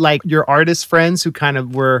 Was it like your artist friends who kind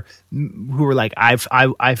of were like,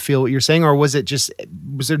 I feel what you're saying, or was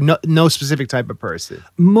there no specific type of person?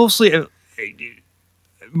 Mostly.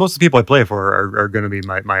 Most of the people I play for are going to be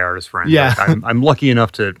my artist friends. Yeah. Like, I'm lucky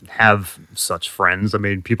enough to have such friends. I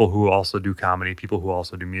mean, people who also do comedy, people who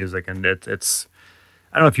also do music, and it's.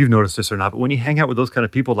 I don't know if you've noticed this or not, but when you hang out with those kind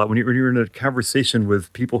of people, like when you're in a conversation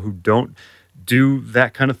with people who don't do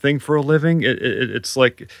that kind of thing for a living, it's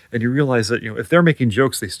like, and you realize that if they're making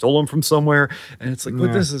jokes, they stole them from somewhere, and it's like,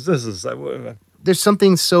 but this is. There's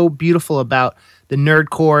something so beautiful about the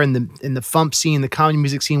nerdcore and the fump scene, the comedy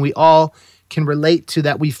music scene. We all can relate to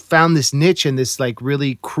that. We found this niche in this like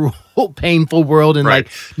really cruel, painful world, and like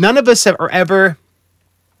none of us are ever,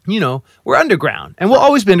 we're underground, and we'll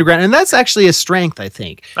always be underground, and that's actually a strength, I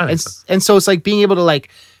think. And so it's like being able to like,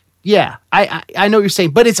 I know what you're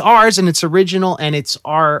saying, but it's ours and it's original and it's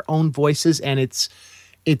our own voices and it's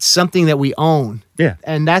something that we own. Yeah,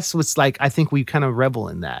 and that's what's like. I think we kind of revel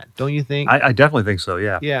in that, don't you think? I definitely think so.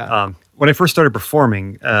 Yeah. Yeah. When I first started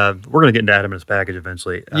performing, we're going to get into Adam and His Package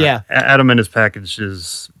eventually. Adam and His Package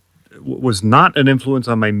was not an influence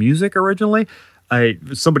on my music originally.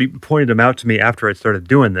 Somebody pointed him out to me after I started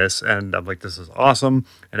doing this, and I'm like, this is awesome.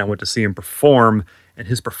 And I went to see him perform, and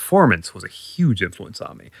his performance was a huge influence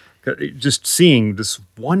on me. Just seeing this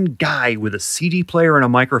one guy with a CD player and a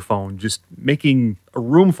microphone just making a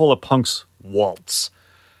room full of punks waltz.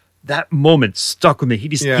 That moment stuck with me.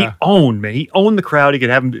 He owned, man. He owned the crowd. He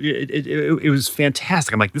could have him. It was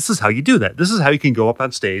fantastic. I'm like, this is how you do that. This is how you can go up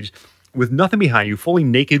on stage with nothing behind you, fully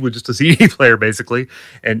naked with just a CD player, basically,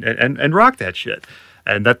 and rock that shit.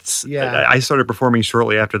 And that's, I started performing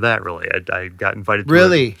shortly after that, really. I got invited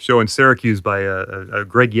to a show in Syracuse by a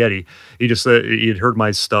Greg Yeti. He just said he had heard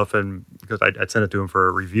my stuff, and because I'd sent it to him for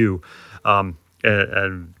a review, and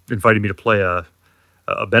invited me to play a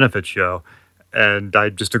benefit show. And I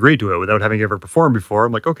just agreed to it without having ever performed before.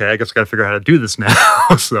 I'm like, okay, I guess I got to figure out how to do this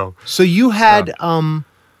now. So you had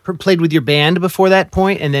played with your band before that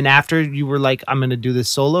point, and then after you were like, I'm going to do this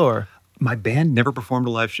solo, or? My band never performed a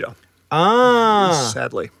live show.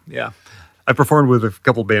 Sadly. Yeah. I performed with a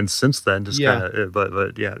couple bands since then, just kind of,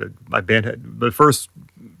 but yeah, my band had, the first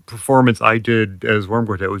performance I did as Worm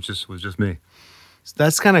Quartet was just me. So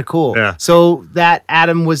that's kind of cool. Yeah. So that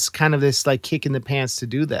Adam was kind of this like kick in the pants to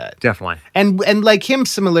do that. Definitely. And like him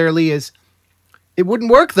similarly is, it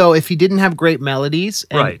wouldn't work though if he didn't have great melodies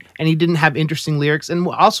and he didn't have interesting lyrics. And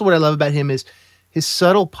also what I love about him is his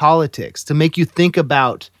subtle politics to make you think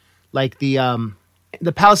about like the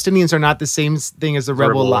Palestinians are not the same thing as the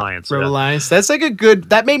Rebel Alliance. That's like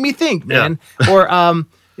that made me think, man. Yeah. Or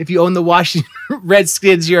if you own the Washington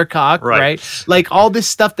Redskins, you're a cock, right? Like all this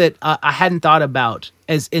stuff that I hadn't thought about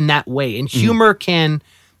as in that way. And humor can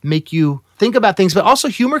make you think about things, but also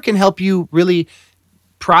humor can help you really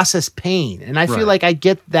process pain. And I feel like I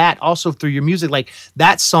get that also through your music. Like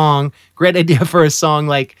that song, great idea for a song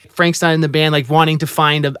like Frank's not in the band, like wanting to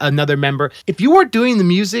find another member. If you weren't doing the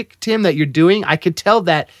music, Tim, that you're doing, I could tell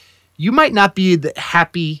that you might not be the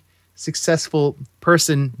happy, successful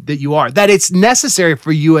person that you are, that it's necessary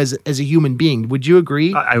for you as a human being. Would you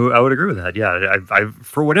agree? I would agree with that. Yeah. I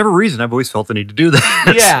for whatever reason, I've always felt the need to do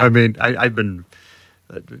that. Yeah. I mean, I've been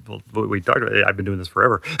Well, we talked about it. I've been doing this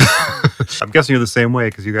forever. I'm guessing you're the same way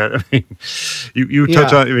because you got. I mean, you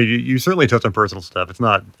touch on. I mean, you certainly touch on personal stuff. It's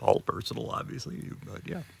not all personal, obviously, but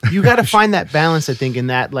yeah. You got to find that balance, I think, in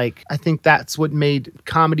that. Like, I think that's what made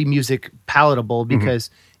comedy music palatable because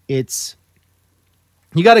it's.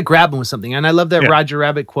 You got to grab them with something. And I love that Roger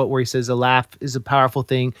Rabbit quote where he says, a laugh is a powerful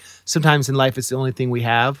thing. Sometimes in life, it's the only thing we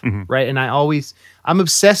have. Right. And I'm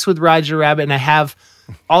obsessed with Roger Rabbit, and I have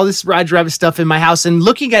all this Roger Rabbit stuff in my house. And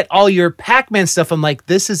looking at all your Pac-Man stuff, I'm like,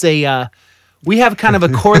 this is we have kind of a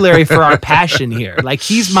corollary for our passion here. Like,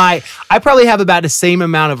 I probably have about the same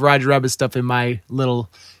amount of Roger Rabbit stuff in my little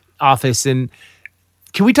office. And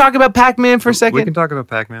can we talk about Pac-Man for a second? We can talk about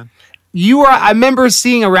Pac-Man. I remember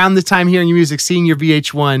seeing around the time hearing your music, seeing your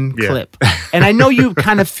VH1 clip. And I know you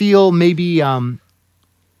kind of feel maybe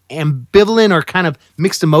ambivalent or kind of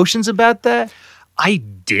mixed emotions about that. I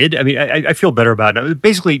did. I mean, I feel better about it.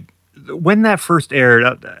 Basically, when that first aired,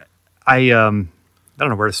 I don't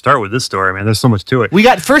know where to start with this story, man. There's so much to it. We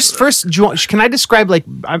got first. Can I describe, like,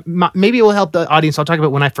 maybe it will help the audience. I'll talk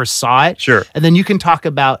about when I first saw it. Sure. And then you can talk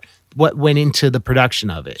about what went into the production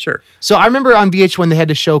of it. Sure. So I remember on VH1 they had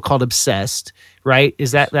a show called Obsessed, right?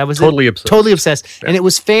 That was Totally it? Obsessed. Totally Obsessed. Yeah. And it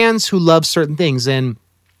was fans who love certain things. And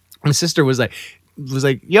my sister was like,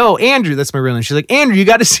 yo, Andrew, that's my real name. She's like, Andrew, you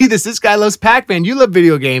got to see this. This guy loves Pac-Man. You love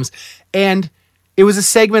video games. And it was a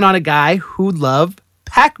segment on a guy who loved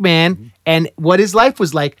Pac-Man and what his life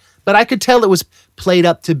was like. But I could tell it was played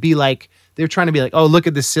up to be like, they were trying to be like, oh, look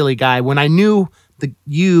at this silly guy. When I knew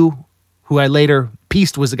who I later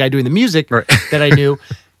pieced was the guy doing the music that I knew,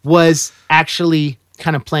 was actually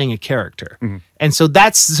kind of playing a character. And so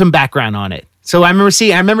that's some background on it. So I remember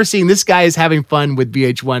seeing this guy is having fun with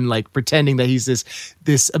VH1, like pretending that he's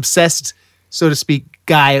this obsessed, so to speak,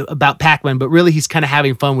 guy about Pac-Man, but really he's kind of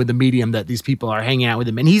having fun with the medium that these people are hanging out with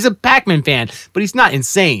him. And he's a Pac-Man fan, but he's not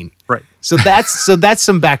insane. Right. So that's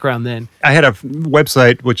some background then. I had a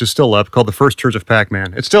website, which is still up, called The First Church of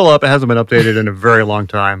Pac-Man. It's still up. It hasn't been updated in a very long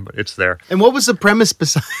time, but it's there. And what was the premise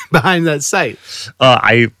behind that site?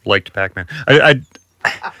 I liked Pac-Man.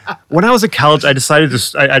 When I was in college, I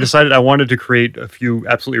decided I wanted to create a few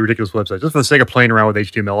absolutely ridiculous websites just for the sake of playing around with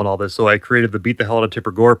HTML and all this. So I created the Beat the Hell Out of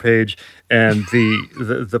Tipper Gore page and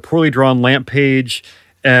the poorly drawn lamp page,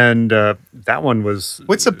 and that one was.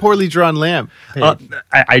 What's a poorly drawn lamp page?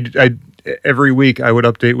 I every week I would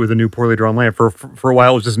update with a new poorly drawn lamp. For a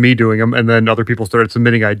while, it was just me doing them, and then other people started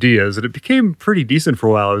submitting ideas, and it became pretty decent for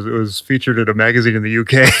a while. It was featured in a magazine in the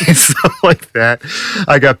UK and stuff like that.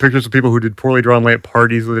 I got pictures of people who did poorly drawn lamp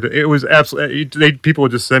parties with it. It was absolutely people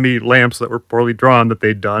would just send me lamps that were poorly drawn that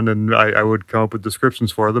they'd done, and I would come up with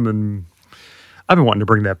descriptions for them. And I've been wanting to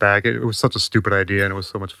bring that back. It was such a stupid idea, and it was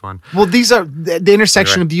so much fun. Well, these are the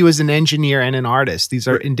intersection of you as an engineer and an artist. These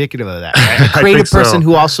are indicative of that, right? A creative person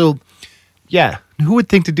who also. Yeah, who would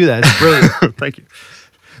think to do that? It's brilliant. Thank you.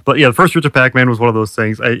 But yeah, the First Church of Pac-Man was one of those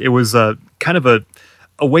things. It was kind of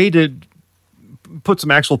a way to put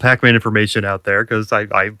some actual Pac-Man information out there because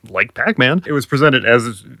I like Pac-Man. It was presented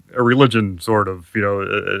as a religion, sort of,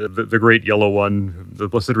 the great yellow one, the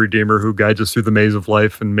blessed redeemer who guides us through the maze of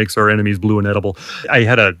life and makes our enemies blue and edible. I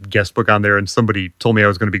had a guest book on there, and somebody told me I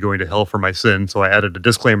was going to be going to hell for my sin, so I added a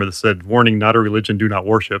disclaimer that said, warning, not a religion, do not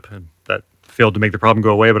worship, and that failed to make the problem go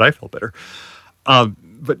away, but I felt better.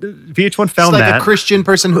 But VH1 found it's like that. A Christian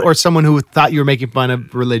person or someone who thought you were making fun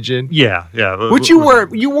of religion. Yeah. Which you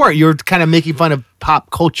weren't. You were kind of making fun of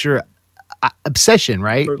pop culture obsession,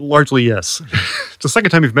 right? Largely, yes. It's the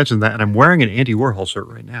second time you've mentioned that, and I'm wearing an Andy Warhol shirt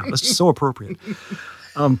right now. This is so appropriate.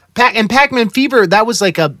 And Pac-Man Fever, that was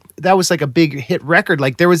like a big hit record.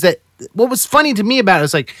 Like there was that. What was funny to me about it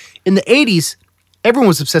was like in the 80s, everyone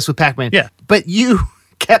was obsessed with Pac-Man. Yeah. But you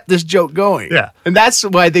kept this joke going. Yeah. And that's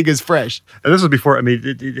what I think is fresh. And this was before,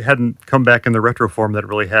 it hadn't come back in the retro form that it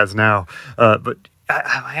really has now. But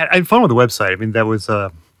I had fun with the website. I mean, that was,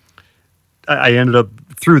 I ended up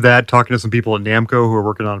through that talking to some people at Namco who were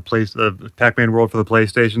working on Pac-Man World for the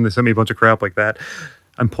PlayStation. They sent me a bunch of crap like that.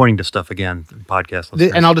 I'm pointing to stuff again, podcast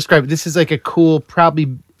listeners. And I'll describe it. This is like a cool,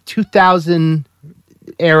 probably 2000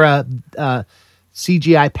 era,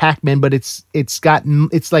 CGI Pac-Man, but it's like a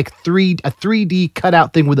 3D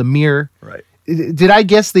cutout thing with a mirror. Right. Did I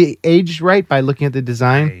guess the age right by looking at the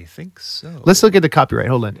design? I think so. Let's look at the copyright.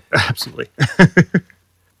 Hold on. Absolutely.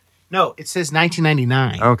 No, it says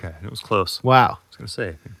 1999. Okay, it was close. Wow. I was going to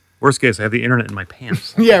say, worst case, I have the internet in my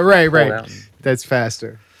pants. Yeah, right. That's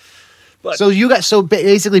faster. But, so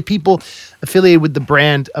basically people affiliated with the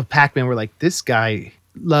brand of Pac-Man were like, this guy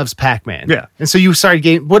loves Pac-Man. Yeah. And so you started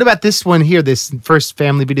getting, what about this one here, this first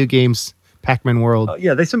family video games Pac-Man World.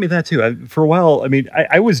 Yeah, they sent me that too. For a while, I mean,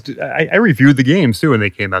 I reviewed the games too when they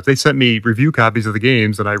came out. They sent me review copies of the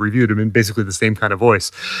games, and I reviewed them in basically the same kind of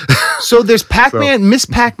voice. So there's Pac-Man, Miss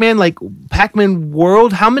Pac-Man, like Pac-Man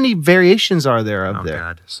World. How many variations are there of there? Oh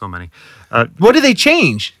God, so many. What do they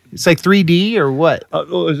change? It's like 3D or what?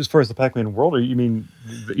 Well, as far as the Pac-Man World, you mean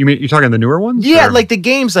you're talking the newer ones? Yeah, or? Like the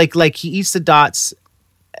games, like he eats the dots.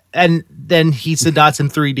 And then he eats the dots in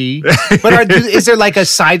 3D. But is there like a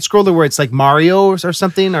side scroller where it's like Mario or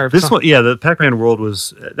something? Or this one, yeah, the Pac-Man World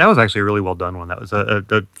was actually a really well done one. That was a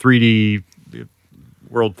 3D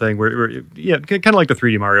world thing where kind of like the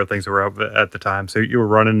 3D Mario things that were out at the time. So you were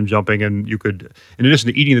running and jumping, and you could, in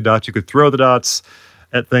addition to eating the dots, you could throw the dots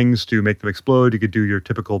at things to make them explode. You could do your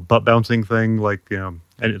typical butt bouncing thing, like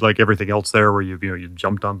and like everything else there, where you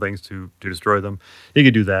jumped on things to destroy them. You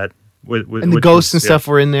could do that. And the ghosts and stuff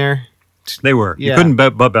were in there. They were. Yeah. You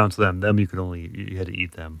couldn't butt bounce them. You had to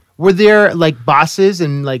eat them. Were there like bosses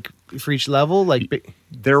and like for each level?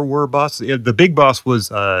 There were bosses. Yeah, the big boss was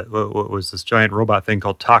this giant robot thing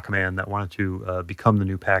called Talkman that wanted to become the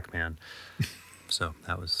new Pac-Man. So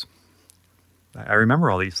that was. I remember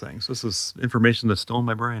all these things. This is information that's still in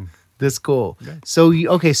my brain. That's cool.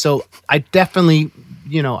 Okay. So I definitely,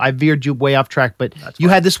 I veered you way off track, but you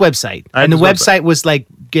had this website, and the website was like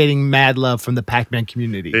getting mad love from the Pac-Man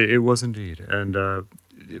community. It was indeed. And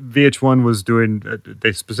VH1 was doing,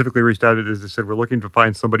 they specifically reached out, as they said, we're looking to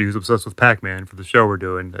find somebody who's obsessed with Pac-Man for the show we're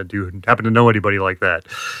doing. Do you happen to know anybody like that?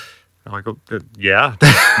 I'm like, yeah.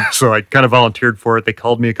 So I kind of volunteered for it. They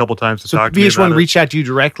called me a couple times to talk to me about it. VH1 reached out to you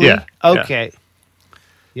directly? Yeah. Okay.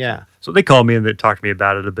 Yeah. So they called me and they talked to me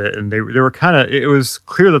about it a bit, and they were kind of. It was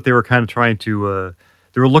clear that they were kind of trying to.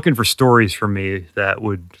 They were looking for stories from me that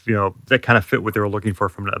would, that kind of fit what they were looking for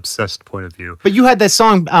from an obsessed point of view. But you had that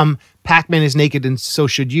song, "Pac-Man is naked and so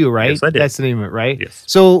should you," right? Yes, I did. That's the name of it, right? Yes.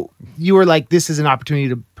 So you were like, "This is an opportunity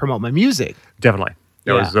to promote my music." Definitely.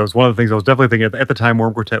 That was one of the things I was definitely thinking at the time.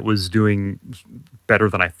 Worm Quartet was doing better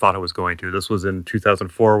than I thought it was going to. This was in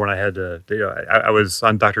 2004 when I had to. I was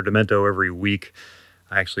on Dr. Demento every week.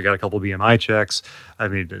 I actually got a couple of BMI checks. I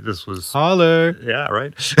mean, this was... Holler. Yeah,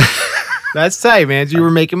 right? That's tight, man. You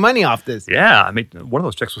were making money off this. Yeah. I mean, one of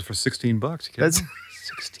those checks was for $16. That's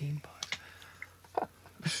 $16.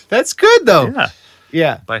 That's good, though. Yeah.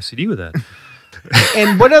 Yeah. Buy a CD with that.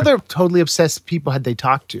 And what other totally obsessed people had they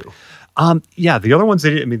talked to? Yeah, the other ones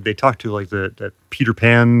they talked to like that Peter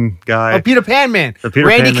Pan guy. Oh, Peter Pan man.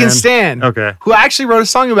 Randy Can Stand. Okay. Who actually wrote a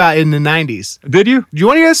song about it in the 90s. Did you? Do you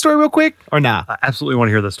want to hear the story real quick or not? I absolutely want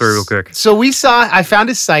to hear the story real quick. So I found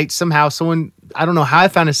his site somehow. I don't know how I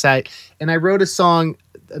found his site, and I wrote a song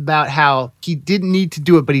about how he didn't need to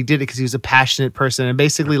do it, but he did it because he was a passionate person, and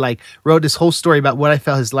basically like wrote this whole story about what I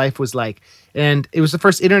felt his life was like. And it was the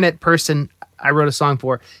first internet person I wrote a song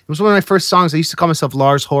for. It was one of my first songs. I used to call myself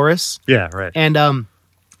Lars Horace. Yeah, right. And I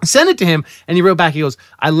sent it to him, and he wrote back. He goes,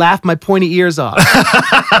 "I laughed my pointy ears off."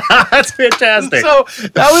 That's fantastic. So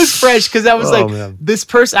that was fresh because I was man. this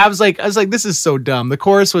person. I was like, this is so dumb. The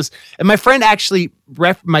chorus was, and my friend actually,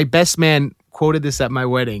 my best man quoted this at my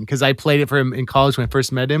wedding because I played it for him in college when I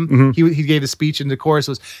first met him. Mm-hmm. He gave a speech, and the chorus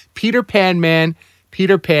was, Peter Pan man,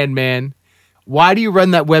 why do you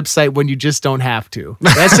run that website when you just don't have to?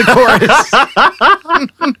 That's the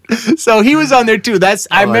chorus. So he was on there too.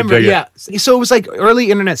 I remember, yeah. So it was like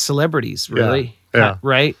early internet celebrities, really. Yeah.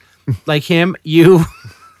 Right? Like him, you.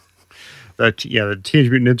 The Teenage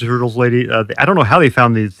Mutant Ninja Turtles lady. I don't know how they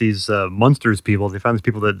found these Munsters people. They found these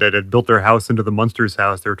people that had built their house into the Munsters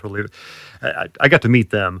house. They were totally... I got to meet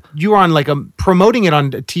them. You were on promoting it on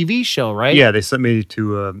a TV show, right? Yeah, they sent me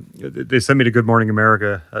to Good Morning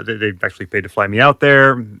America. They actually paid to fly me out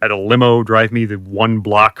there. Had a limo drive me the 1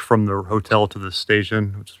 block from the hotel to the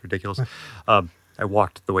station, which is ridiculous. I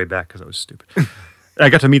walked the way back because I was stupid. I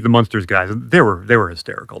got to meet the Munsters guys. They were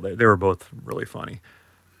hysterical. They were both really funny.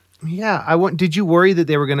 Yeah, did you worry that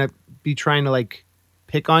they were gonna be trying to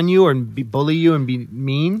pick on you or bully you and be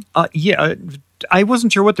mean? Yeah, I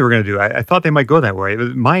wasn't sure what they were gonna do. I thought they might go that way.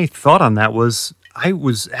 My thought on that was I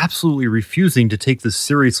was absolutely refusing to take this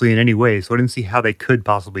seriously in any way, so I didn't see how they could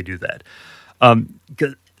possibly do that.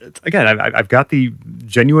 Again, I've got the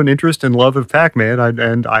genuine interest and love of Pac-Man,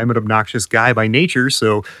 and I'm an obnoxious guy by nature,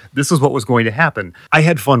 so this is what was going to happen. I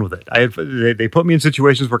had fun with it. They put me in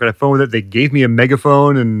situations where I could have fun with it. They gave me a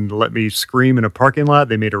megaphone and let me scream in a parking lot.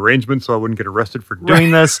 They made arrangements so I wouldn't get arrested for doing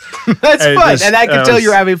this. That's fun, and I could tell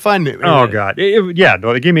you're having fun. Oh, God. They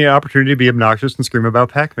gave me an opportunity to be obnoxious and scream about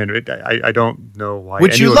Pac-Man. I don't know why.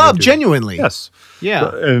 Which you love, genuinely. Yes.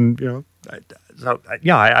 Yeah.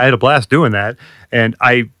 I had a blast doing that, and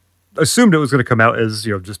I assumed it was going to come out as,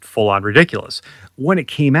 just full on ridiculous. When it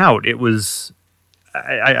came out, it was,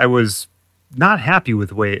 I was not happy with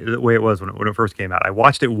the way it was when it first came out. I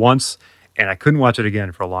watched it once and I couldn't watch it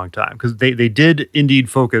again for a long time because they did indeed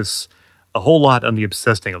focus a whole lot on the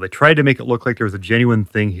obsessed angle. They tried to make it look like there was a genuine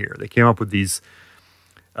thing here. They came up with these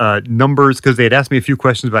numbers because they had asked me a few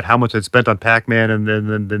questions about how much I'd spent on Pac-Man,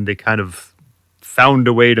 and then they kind of found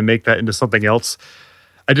a way to make that into something else.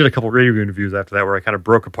 I did a couple radio interviews after that where I kind of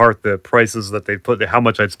broke apart the prices that they put, how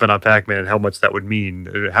much I'd spent on Pac-Man and how much that would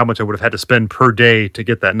mean, how much I would have had to spend per day to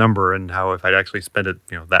get that number, and how if I'd actually spent it,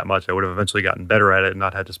 that much, I would have eventually gotten better at it and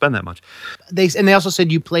not had to spend that much. They also said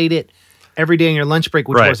you played it every day in your lunch break,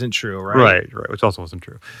 which wasn't true, right? Right, which also wasn't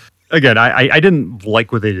true. Again, I didn't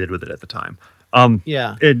like what they did with it at the time. And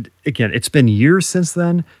again, it's been years since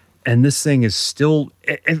then, and this thing is still,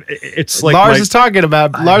 it's like Lars is talking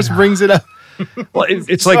about. Lars brings it up. Well,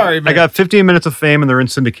 it's like, sorry, I got 15 minutes of fame and they're in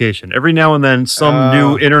syndication. Every now and then some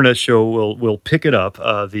new internet show will pick it up.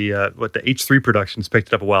 The H3 Productions picked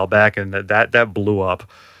it up a while back, and that blew up.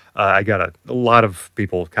 I got a lot of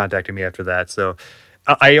people contacting me after that. So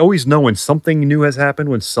I always know when something new has happened,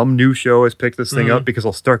 when some new show has picked this thing up, because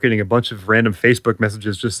I'll start getting a bunch of random Facebook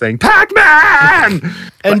messages just saying Pac-Man.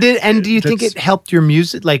 Do you think it helped your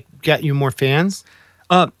music, like got you more fans?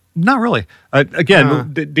 Not really.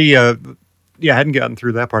 Again, I hadn't gotten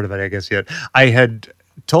through that part of it, I guess, yet. I had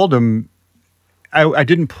told him I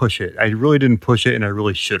didn't push it. I really didn't push it, and I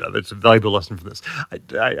really should have. It's a valuable lesson for this.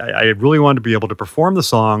 I really wanted to be able to perform the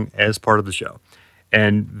song as part of the show.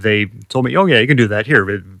 And they told me, oh, yeah, you can do that.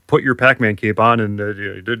 Here, put your Pac-Man cape on and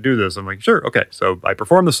do this. I'm like, sure, okay. So I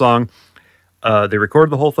performed the song. They recorded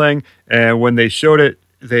the whole thing. And when they showed it,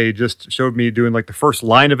 they just showed me doing like the first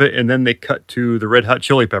line of it, and then they cut to the Red Hot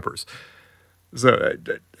Chili Peppers. So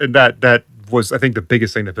that was, I think, the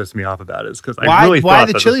biggest thing that pissed me off about it, is because I really thought why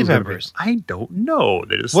the Chili Peppers? I don't know.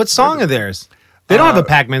 They just, what song of theirs? They don't have a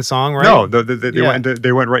Pac-Man song, right? No,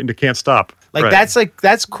 they went right into Can't Stop.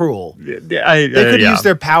 That's cruel. They could use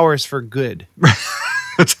their powers for good.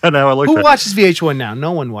 That's how I look at it. Who watches VH1 now?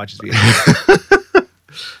 No one watches VH1.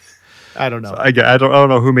 I don't know. So I don't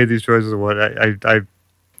know who made these choices or what. I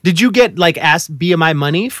Did you get asked BMI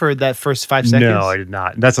money for that first 5 seconds? No, I did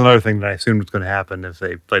not. And that's another thing that I assumed was going to happen if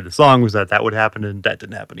they played the song, was that would happen, and that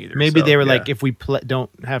didn't happen either. Maybe they were like, if we don't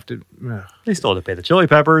have to. They still had to pay the Chili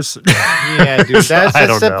Peppers. Yeah, dude. That's I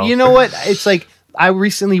don't know. You know what? It's like, I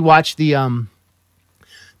recently watched the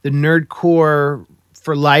Nerdcore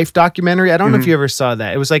for Life documentary. I don't know if you ever saw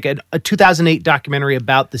that. It was like a 2008 documentary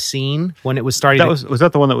about the scene when it was starting. Was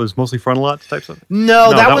that the one that was mostly frontal type stuff?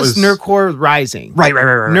 No, that was Nerdcore Rising. Right.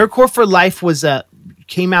 Nerdcore for Life was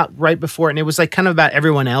came out right before, and it was like kind of about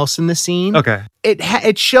everyone else in the scene. Okay. It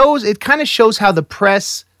kind of shows how the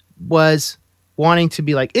press was wanting to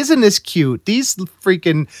be like, isn't this cute? These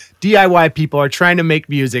freaking DIY people are trying to make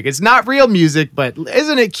music. It's not real music, but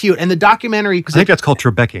isn't it cute? And the documentary, I think that's called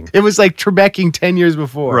Trebecking. It was like Trebecking 10 years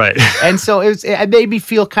before. Right. And so it made me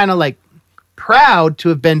feel kind of like proud to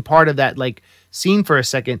have been part of that scene for a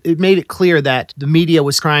second. It made it clear that the media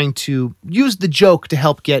was trying to use the joke to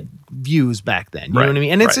help get views back then. You know what I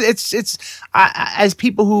mean? And it's as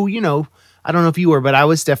people who, I don't know if you were, but I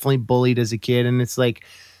was definitely bullied as a kid. And it's like,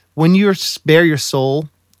 when you spare your soul,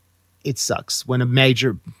 it sucks when a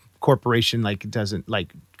major corporation doesn't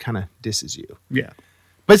kind of disses you. Yeah.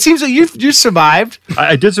 But it seems like you survived.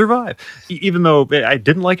 I did survive, even though I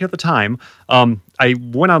didn't like it at the time. I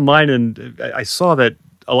went online and I saw that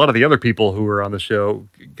a lot of the other people who were on the show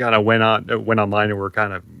kind of went online and were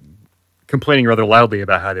kind of complaining rather loudly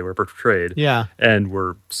about how they were portrayed. Yeah. And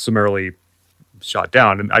were summarily shot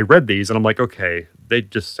down. And I read these and I'm like, okay, they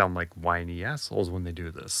just sound like whiny assholes when they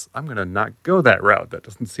do this. I'm going to not go that route. That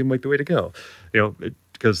doesn't seem like the way to go.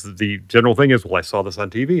 Because the general thing is, well, I saw this on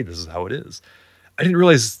TV. This is how it is. I didn't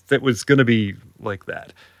realize that was going to be like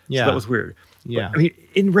that. Yeah. So that was weird. Yeah. But, I mean,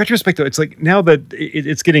 in retrospect, though, it's like now that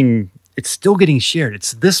it's still getting shared.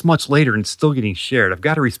 It's this much later and still getting shared. I've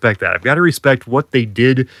got to respect that. I've got to respect what they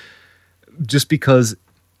did, just because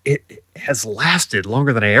it has lasted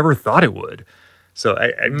longer than I ever thought it would. So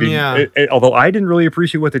I mean, although I didn't really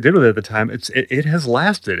appreciate what they did with it at the time, it has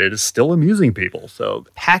lasted. It is still amusing people. So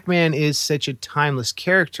Pac-Man is such a timeless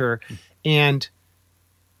character, and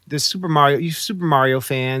the Super Mario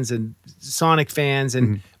fans and Sonic fans,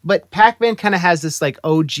 and but Pac-Man kind of has this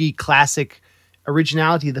OG classic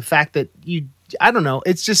originality. The fact that I don't know.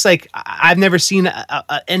 It's just like I've never seen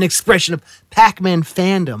an expression of Pac-Man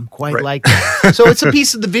fandom quite like that. So it's a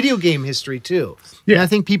piece of the video game history too. Yeah, and I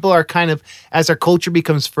think people are kind of, as our culture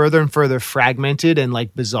becomes further and further fragmented and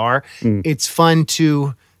bizarre, it's fun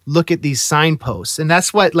to look at these signposts. And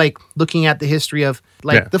that's what, like, looking at the history of,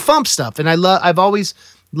 like, the Fump stuff. And I've always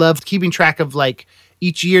loved keeping track of, like,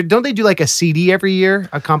 each year. Don't they do, like, a CD every year,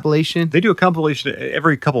 a compilation? They do a compilation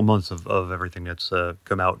every couple months of everything that's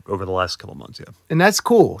come out over the last couple months, yeah. And that's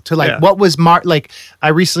cool to, like, what was like, I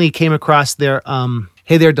recently came across their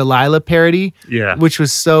Hey There Delilah parody. Yeah. Which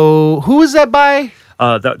was who was that by?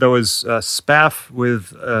 That was Spaff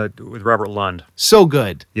with Robert Lund. So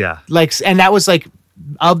good. Yeah. Like, and that was, like,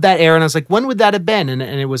 of that era, and I was like, when would that have been? And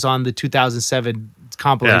it was on the 2007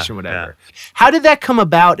 compilation, whatever. Yeah. How did that come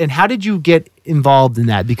about, and how did you get involved in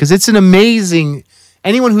that? Because it's an amazing.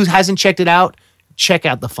 Anyone who hasn't checked it out, check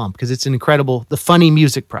out the Fump, because it's an incredible, the funny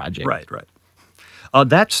music project. Right.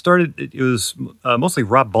 That started. It was mostly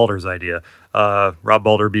Rob Balder's idea. Rob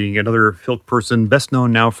Balder being another Filk person, best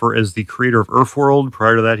known now as the creator of Earthworld.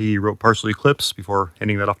 Prior to that, he wrote Partial Eclipse before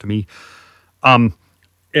handing that off to me.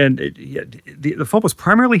 And the Fump was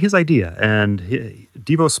primarily his idea, and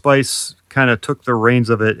Devo Spice kind of took the reins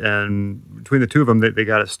of it, and between the two of them, they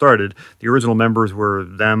got it started. The original members were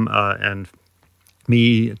them and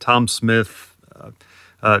me, Tom Smith,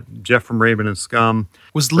 Jeff from Raven and Scum.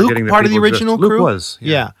 Was Luke part of the original crew? Luke was,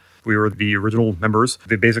 yeah. We were the original members.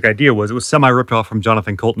 The basic idea was it was semi-ripped off from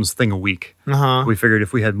Jonathan Colton's Thing a Week. Uh-huh. We figured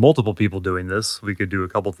if we had multiple people doing this, we could do a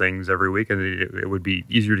couple things every week, and it would be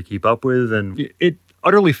easier to keep up with, and it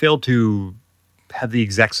utterly failed to have the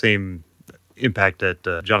exact same impact that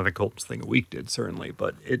Jonathan Colton's Thing a Week did, certainly.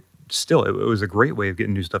 But it was a great way of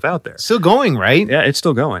getting new stuff out there. Still going, right? Yeah, it's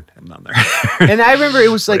still going. I'm on there. And I remember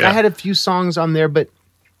it was like, I had a few songs on there, but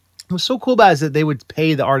what was so cool about it is that they would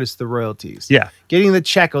pay the artist the royalties. Yeah. Getting the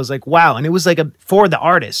check, I was like, wow. And it was like for the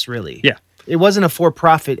artist, really. Yeah. It wasn't a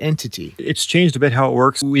for-profit entity. It's changed a bit how it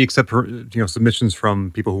works. We accept submissions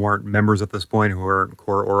from people who aren't members at this point, who are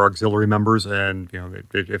core or auxiliary members, and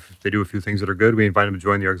if they do a few things that are good, we invite them to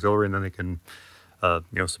join the auxiliary, and then they can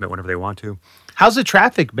submit whenever they want to. How's the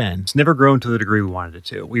traffic been? It's never grown to the degree we wanted it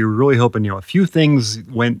to. We were really hoping, a few things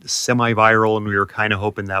went semi-viral, and we were kind of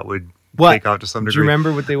hoping that would take off to some degree. Do you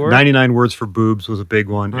remember what they were? 99 Words for Boobs was a big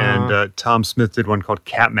one, and Tom Smith did one called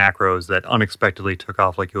Cat Macros that unexpectedly took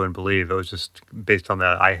off like you wouldn't believe. It was just based on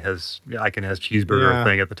the I Can Has Cheeseburger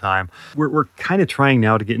thing at the time. We're kind of trying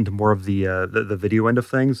now to get into more of the video end of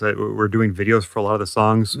things. We're doing videos for a lot of the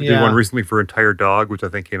songs. We did one recently for Entire Dog, which I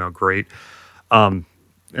think came out great. And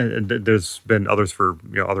there's been others for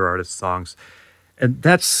other artists' songs. And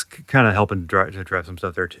that's kind of helping to drive some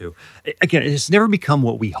stuff there too. Again, it's never become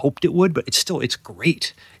what we hoped it would, but it's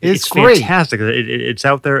great. It's great. Fantastic. It's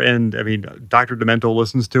out there, and I mean, Dr. Demento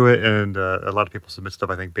listens to it, and a lot of people submit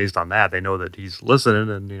stuff. I think based on that, they know that he's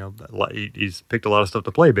listening, and he's picked a lot of stuff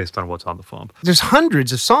to play based on what's on the Fump. There's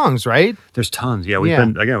hundreds of songs, right? There's tons. Yeah, we've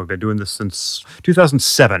been doing this since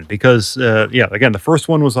 2007 because again, the first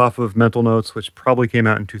one was off of Mental Notes, which probably came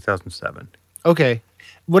out in 2007. Okay.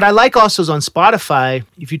 What I like also is on Spotify,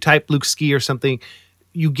 if you type Luke Ski or something,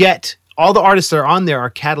 you get all the artists that are on there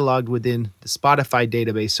are cataloged within the Spotify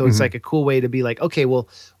database. So it's like a cool way to be like, okay, well,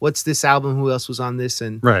 what's this album? Who else was on this?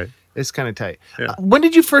 And it's kind of tight. Yeah. When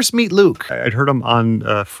did you first meet Luke? I'd heard him on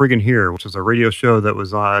Friggin' Here, which was a radio show that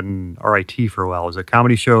was on RIT for a while. It was a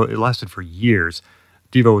comedy show. It lasted for years.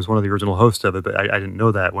 Devo was one of the original hosts of it, but I didn't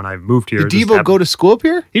know that when I moved here. Did Devo go to school up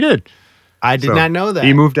here? He did. I did not know that.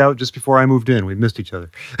 He moved out just before I moved in. We missed each other.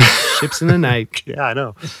 Ships in the night. Yeah, I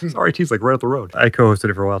know. RIT's like right up the road. I co-hosted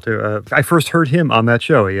it for a while too. I first heard him on that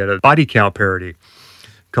show. He had a body count parody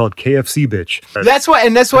called KFC Bitch. That's why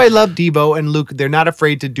I love Devo and Luke. They're not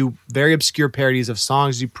afraid to do very obscure parodies of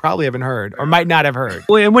songs you probably haven't heard or might not have heard.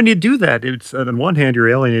 Well, and when you do that, it's on one hand you're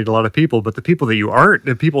alienating a lot of people, but the people that you aren't,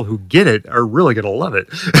 the people who get it, are really going to love it.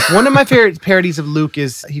 One of my favorite parodies of Luke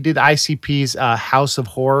is he did ICP's House of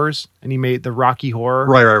Horrors, and he made the Rocky Horror.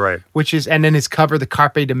 Right. Which is, and then his cover, the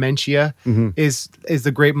Carpe Dementia, is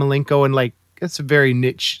the Great Malenko, and like, it's a very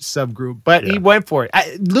niche subgroup, but he went for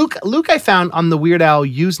it. Luke, I found on the Weird Al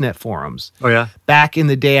Usenet forums. Oh yeah. Back in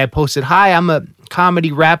the day, I posted, "Hi, I'm a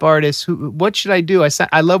comedy rap artist. What should I do?"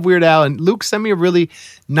 I love Weird Al, and Luke sent me a really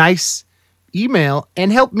nice email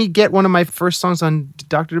and helped me get one of my first songs on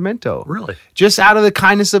Dr. Demento. Really? Just out of the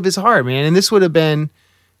kindness of his heart, man. And this would have been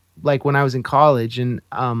like when I was in college. And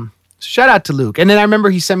shout out to Luke. And then I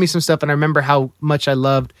remember he sent me some stuff, and I remember how much I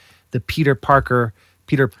loved the Peter Piper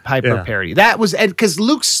parody. That was, because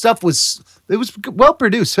Luke's stuff was well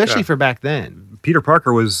produced, especially for back then. Peter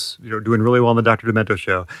Parker was doing really well on the Dr. Demento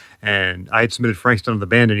show, and I had submitted Frank's Not in the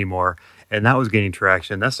Band Anymore, and that was gaining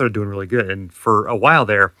traction. That started doing really good, and for a while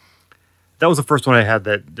there, that was the first one I had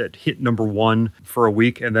that hit number one for a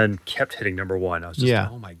week and then kept hitting number one. I was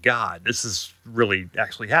just, oh my God, this is really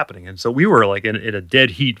actually happening. And so we were like in a dead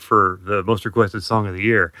heat for the most requested song of the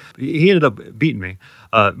year. He ended up beating me.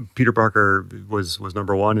 Peter Parker was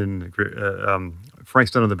number one, and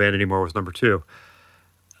Frank's not in the band anymore was number two.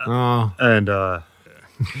 And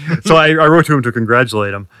so I wrote to him to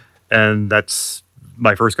congratulate him, and that's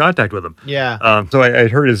my first contact with him. Yeah. So I had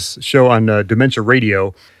heard his show on Dementia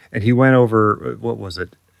Radio, and he went over, what was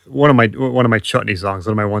it? One of my chutney songs,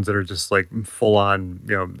 one of my ones that are just like full on,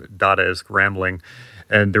 Dadaist rambling.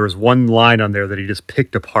 And there was one line on there that he just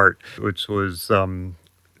picked apart, which was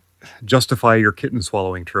justify your kitten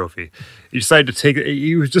swallowing trophy. He decided to take it.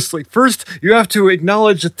 He was just like, first you have to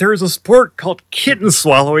acknowledge that there is a sport called kitten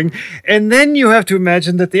swallowing, and then you have to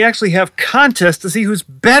imagine that they actually have contests to see who's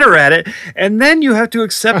better at it, and then you have to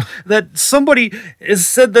accept that somebody has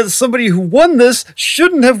said that somebody who won this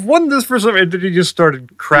shouldn't have won this for some. And then he just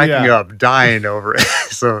started cracking up, dying over it.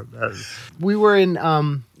 So we were in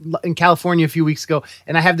California a few weeks ago,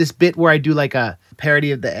 and I have this bit where I do like a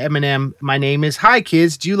parody of the Eminem "My Name Is." Hi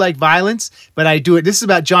kids, do you like violence? But I do it. This is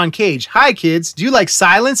about John Cage. Hi kids, do you like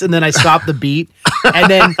silence? And then I stop the beat, and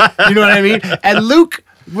then you know what I mean. And Luke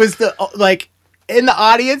was in the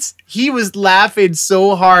audience. He was laughing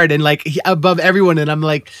so hard and above everyone. And I'm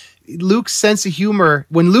like, Luke's sense of humor.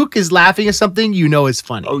 When Luke is laughing at something, is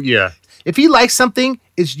funny. Oh yeah. If he likes something,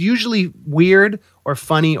 it's usually weird or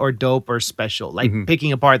funny or dope or special, like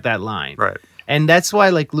picking apart that line. Right. And that's why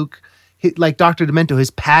Luke, like Dr. Demento,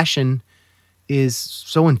 his passion is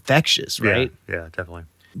so infectious, right? Yeah, definitely.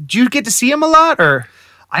 Do you get to see him a lot, or?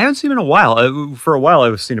 I haven't seen him in a while. For a while, I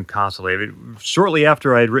was seeing him constantly. I mean, shortly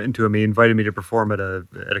after I had written to him, he invited me to perform at a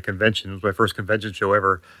convention. It was my first convention show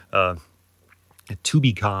ever. At To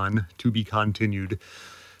Be Continued.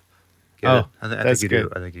 That's good.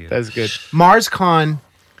 I think you do. That's good. MarsCon,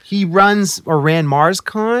 he runs or ran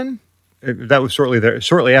MarsCon. That was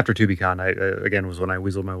shortly after To Be Con. Again was when I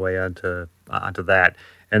weaseled my way onto that,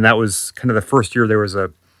 and that was kind of the first year there was I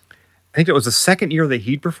think it was the second year that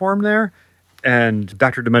he'd performed there, and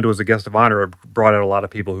Dr. Demento was a guest of honor. It brought out a lot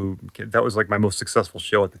of people that was like my most successful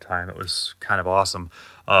show at the time. It was kind of awesome.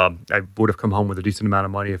 I would have come home with a decent amount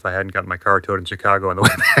of money if I hadn't gotten my car towed in Chicago on the way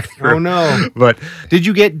back there. Oh no! But did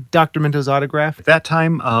you get Dr. Demento's autograph? At that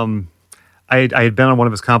time, I had been on one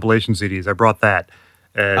of his compilation CDs. I brought that.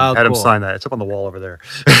 And had him sign that. It's up on the wall over there.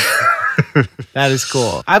 That is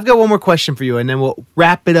cool. I've got one more question for you, and then we'll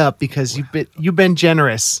wrap it up because you've been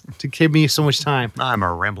generous to give me so much time. I'm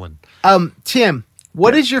a rambling. Tim,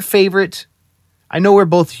 what is your favorite? I know we're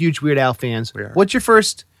both huge Weird Al fans. We are. What's your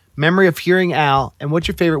first memory of hearing Al, and what's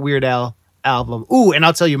your favorite Weird Al album? Ooh, and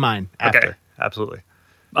I'll tell you mine after. Okay, absolutely.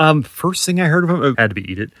 First thing I heard of him had to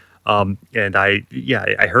be Eat It. And I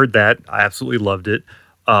heard that. I absolutely loved it.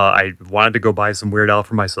 I wanted to go buy some Weird Al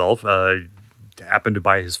for myself. Happened to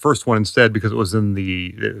buy his first one instead because it was in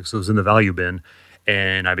the value bin,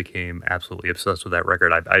 and I became absolutely obsessed with that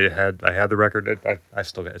record. I had the record. I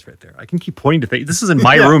still got it right there. I can keep pointing to things. This is in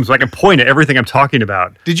my room, so I can point at everything I'm talking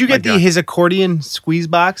about. Did you get his accordion squeeze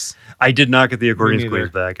box? I did not get the accordion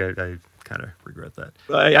squeeze back. I kind of regret that.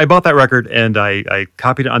 I bought that record and I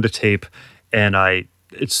copied it onto tape, and I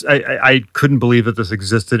couldn't believe that this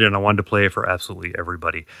existed, and I wanted to play it for absolutely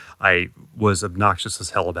everybody. I was obnoxious as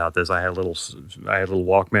hell about this. I had a little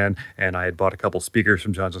Walkman, and I had bought a couple speakers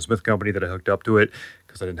from Johnson Smith Company that I hooked up to it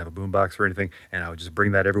because I didn't have a boombox or anything, and I would just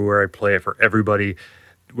bring that everywhere. I'd play it for everybody,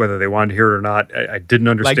 whether they wanted to hear it or not. I didn't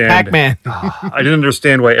understand. Like Pac-Man. I didn't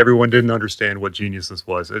understand why everyone didn't understand what genius this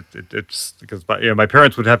was. It's because my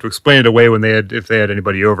parents would have to explain it away if they had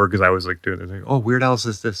anybody over, because I was like doing this. Oh, Weird Al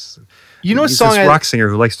is this. You know, he's this rock singer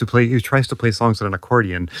who tries to play songs on an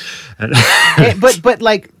accordion. but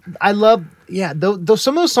like, I love, those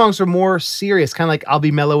some of those songs are more serious, kind of like "I'll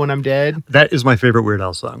Be Mellow When I'm Dead." That is my favorite Weird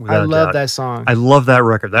Al song. I love that song. I love that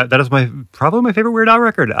record. That is probably my favorite Weird Al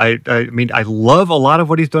record. I mean, I love a lot of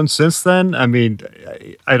what he's done since then. I mean,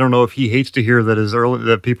 I don't know if he hates to hear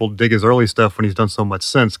that people dig his early stuff when he's done so much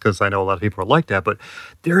since, because I know a lot of people are like that. But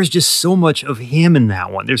there is just so much of him in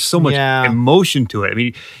that one. There's so much emotion to it. I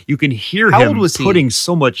mean, you can hear him putting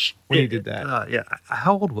so much when he did that.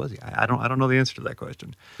 How old was he? I don't know the answer to that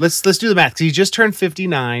question. Let's do the math. He just turned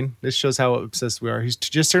 59. This shows how obsessed we are. He's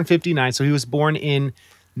just turned 59, so he was born in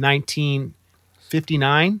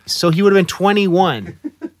 1959. So he would have been 21.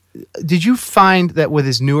 Did you find that with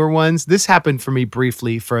his newer ones, this happened for me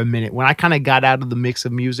briefly for a minute, when I kind of got out of the mix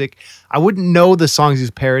of music, I wouldn't know the songs he's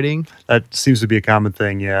parroting. That seems to be a common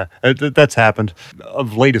thing, yeah. That's happened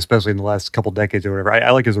of late, especially in the last couple decades or whatever. I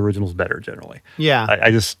like his originals better generally. Yeah. I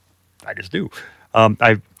just do.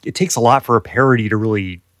 I it takes a lot for a parody to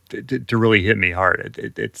really hit me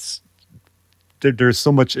hard. There's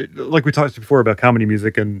so much, like we talked before about comedy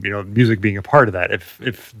music and music being a part of that.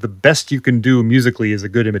 If the best you can do musically is a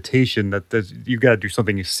good imitation, you've got to do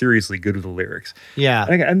something seriously good with the lyrics. Yeah.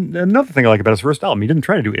 And another thing I like about his first album, he didn't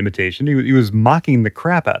try to do imitation. He was mocking the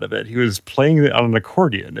crap out of it. He was playing it on an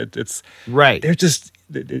accordion. It's right. They're just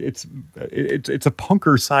it's a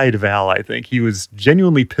punker side of Al. I think he was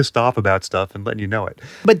genuinely pissed off about stuff and letting you know it.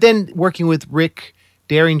 But then working with Rick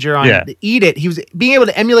Derringer on Eat It, he was being able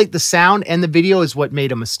to emulate the sound and the video is what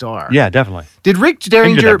made him a star. Yeah, definitely. Did Rick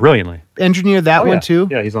Derringer brilliantly engineer that one too?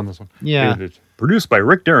 Yeah, he's on this one. Yeah. It's produced by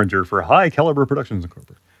Rick Derringer for High Caliber Productions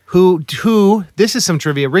Incorporated. Who, this is some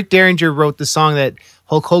trivia, Rick Derringer wrote the song that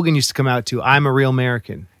Hulk Hogan used to come out to, I'm a Real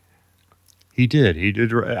American. He did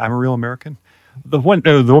I'm a Real American. The one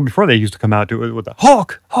before they used to come out to with the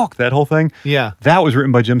Hulk, that whole thing. Yeah. That was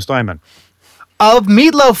written by Jim Steinman. Of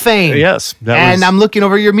Meatloaf fame. Yes. I'm looking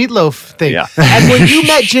over your Meatloaf thing. Yeah. And when you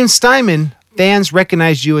met Jim Steinman, fans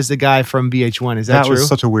recognized you as the guy from VH1. Is that true? That was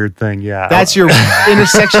such a weird thing, yeah. That's your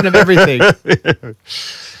intersection of everything.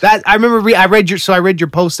 That I remember. I read your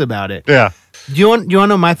post about it. Yeah. Do you want to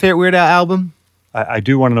know my favorite Weird Al album? I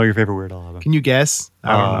do want to know your favorite Weird Al album. Can you guess?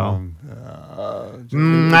 I don't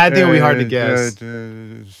know. I think it'll be hard to guess.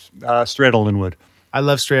 Straight Outta Linwood. I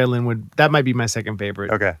love Straight Outta Linwood. That might be my second favorite.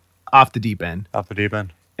 Okay. Off the Deep End. Off the Deep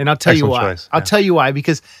End. And I'll tell you why. Choice. I'll tell you why.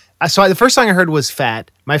 Because the first song I heard was Fat.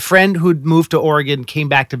 My friend who'd moved to Oregon came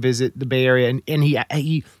back to visit the Bay Area, and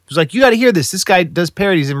he was like, "You got to hear this. This guy does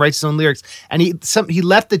parodies and writes his own lyrics." And he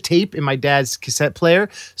left the tape in my dad's cassette player.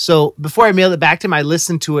 So before I mailed it back to him, I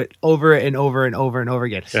listened to it over and over and over and over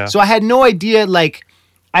again. Yeah. So I had no idea. Like,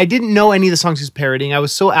 I didn't know any of the songs he was parodying. I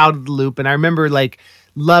was so out of the loop, and I remember like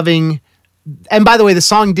loving. And by the way, the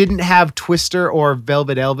song didn't have Twister or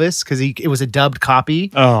Velvet Elvis because it was a dubbed copy.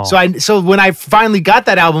 Oh. So when I finally got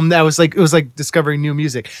that album, it was like discovering new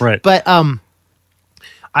music. Right. But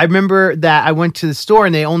I remember that I went to the store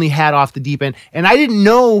and they only had Off the Deep End, and I didn't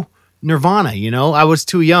know Nirvana. I was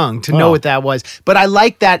too young to know what that was. But I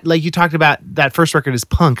liked that, like you talked about, that first record is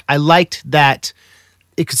punk. I liked that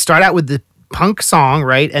it could start out with the punk song,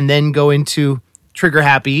 right, and then go into Trigger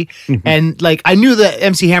Happy, and like I knew the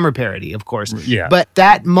MC Hammer parody, of course. Yeah. But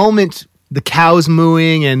that moment, the cows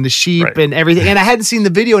mooing and the sheep and everything, and I hadn't seen the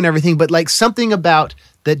video and everything, but like something about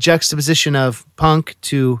that juxtaposition of punk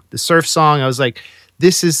to the surf song, I was like,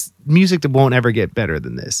 this is music that won't ever get better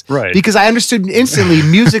than this. Right. Because I understood instantly,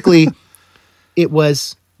 musically, it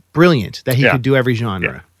was brilliant that he could do every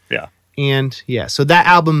genre. Yeah. And so that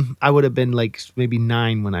album, I would have been like maybe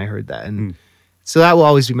 9 when I heard that, and. So that will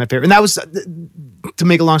always be my favorite. And that was, to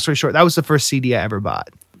make a long story short, that was the first CD I ever bought.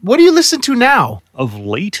 What do you listen to now? Of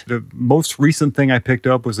late, the most recent thing I picked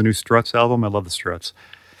up was the new Struts album. I love the Struts.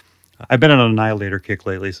 I've been on an Annihilator kick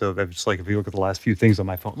lately, so it's like if you look at the last few things on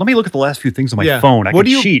my phone. Let me look at the last few things on my phone. I can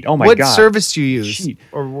cheat. Oh my God. What service do you use? Cheat.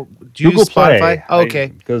 Or do you Google use Spotify? Play. Oh, okay.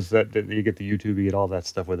 Because you get the YouTube, you get all that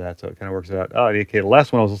stuff with that, so it kind of works out. The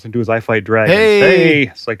last one I was listening to was I Fight Dragons. Hey!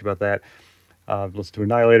 Psyched about that. Listened to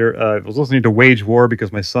Annihilator. I was listening to Wage War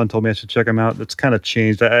because my son told me I should check him out. That's kind of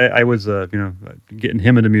changed. I was, getting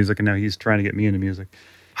him into music, and now he's trying to get me into music.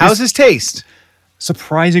 How's his taste?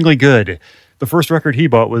 Surprisingly good. The first record he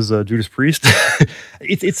bought was Judas Priest.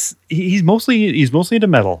 He's mostly into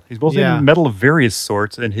metal. He's mostly into metal of various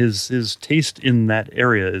sorts, and his taste in that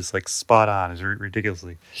area is like spot on. Is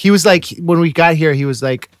ridiculously. He was like, when we got here, he was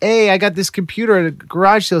like, "Hey, I got this computer at a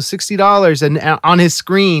garage sale, $60," and on his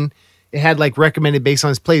screen. It had like recommended based on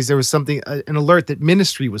his plays. There was something, an alert that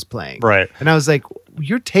Ministry was playing. Right. And I was like,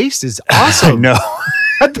 your taste is awesome. I know.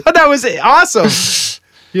 I thought that was awesome.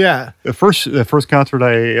 Yeah. The first concert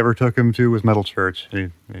I ever took him to was Metal Church. He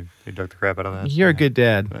dug the crap out of that. You're a good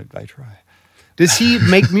dad. I try. Does he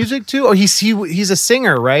make music too? Or he's a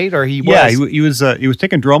singer, right? Or he was? Yeah, he was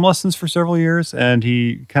taking drum lessons for several years, and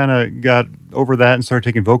he kind of got over that and started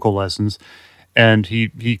taking vocal lessons. And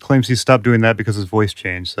he claims he stopped doing that because his voice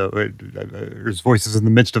changed. So his voice is in the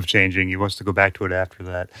midst of changing. He wants to go back to it after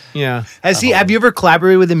that. Yeah. Have you ever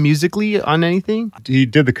collaborated with him musically on anything? He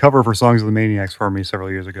did the cover for Songs of the Maniacs for me several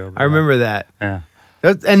years ago. I remember that. Yeah.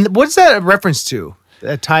 And what's that a reference to?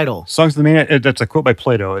 That title? Songs of the Maniacs, that's a quote by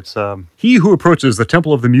Plato. It's, he who approaches the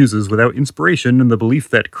Temple of the Muses without inspiration and the belief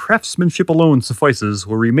that craftsmanship alone suffices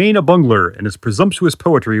will remain a bungler, and his presumptuous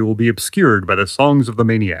poetry will be obscured by the Songs of the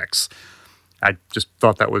Maniacs. I just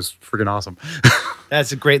thought that was friggin' awesome.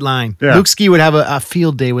 That's a great line. Yeah. Luke Ski would have a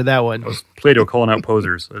field day with that one. That was Plato calling out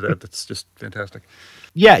posers. That's just fantastic.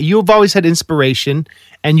 Yeah, you've always had inspiration,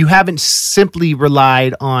 and you haven't simply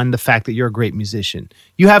relied on the fact that you're a great musician.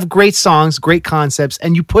 You have great songs, great concepts,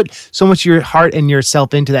 and you put so much of your heart and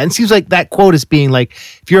yourself into that. And it seems like that quote is being like,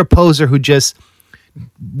 if you're a poser who just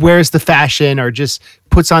wears the fashion or just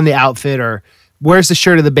puts on the outfit or wears the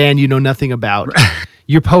shirt of the band you know nothing about,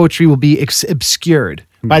 your poetry will be obscured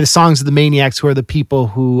by the songs of the maniacs who are the people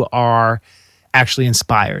who are actually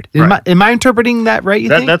inspired. Am I interpreting that right, you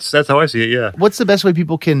think? That's how I see it, yeah. What's the best way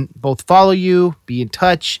people can both follow you, be in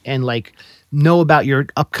touch, and like know about your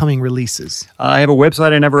upcoming releases? I have a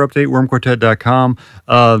website I never update, wormquartet.com.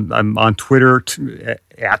 I'm on Twitter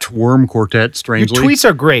at Worm Quartet, strangely. Your tweets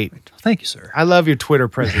are great. Thank you, sir. I love your Twitter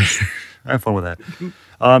presence. I have fun with that.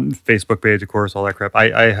 Facebook page, of course, all that crap.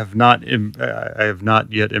 I have not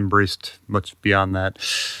yet embraced much beyond that.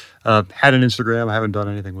 Had an Instagram. I haven't done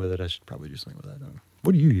anything with it. I should probably do something with that.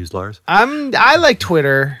 What do you use, Lars? I like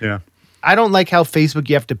Twitter. Yeah. I don't like how Facebook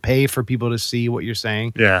you have to pay for people to see what you're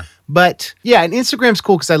saying. Yeah. But yeah, and Instagram's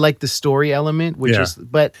cool because I like the story element, which is.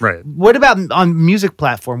 But right. What about on music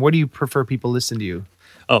platform? Where do you prefer people listen to you?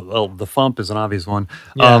 Oh, well, the Fump is an obvious one.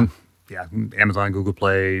 Yeah. Amazon, Google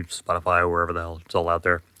Play, Spotify, wherever the hell it's all out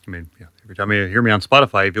there. I mean, every time you hear me on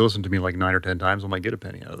Spotify, if you listen to me like 9 or 10 times, I might get a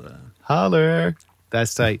penny out of that. Holler.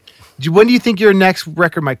 That's tight. When do you think your next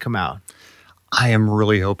record might come out? I am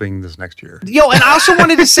really hoping this next year. Yo, and I also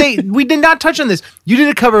wanted to say, we did not touch on this. You did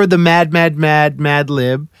a cover of the Mad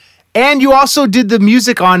Lib, and you also did the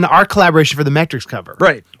music on our collaboration for the Metrics cover.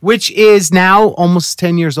 Right. Which is now almost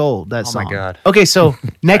 10 years old, that song. Oh, my God. Okay, so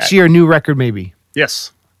next year, new record maybe.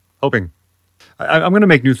 Yes. Hoping. I'm going to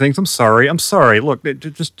make new things. I'm sorry. Look,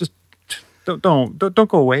 just don't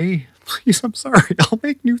go away. Please, I'm sorry. I'll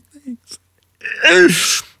make new things.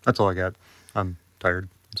 That's all I got. I'm tired.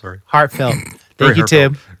 I'm sorry. Heartfelt. Thank you,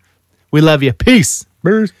 Tim. We love you. Peace.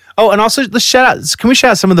 Peace. Oh, and also let's shout out. Can we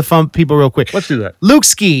shout out some of the fun people real quick? Let's do that. Luke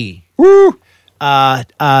Ski. Woo.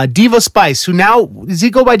 Diva Spice, who now does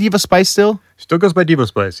he go by Diva Spice still? Still goes by Diva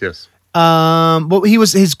Spice, yes. Well,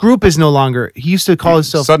 his group is no longer. He used to call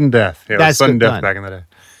himself Sudden Death. Yeah, That's Sudden good Death done. back in the day.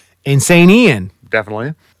 Insane Ian.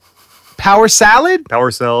 Definitely. Power Salad.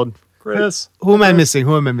 Power Salad. Chris. Who am I missing?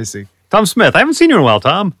 Tom Smith. I haven't seen you in a while,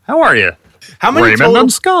 Tom. How are you? How many Raymond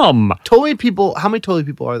and Scum. people? How many totally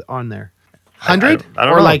people are on there? 100 I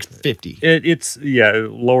don't or know. like 50? It's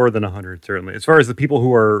lower than 100 certainly. As far as the people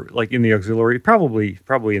who are like in the auxiliary, probably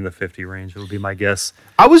in the 50 range. It would be my guess.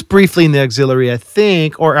 I was briefly in the auxiliary, I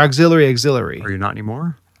think, or auxiliary. Are you not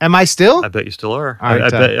anymore? Am I still? I bet you still are. All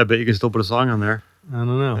right, I bet you can still put a song on there. I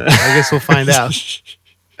don't know. I guess we'll find out.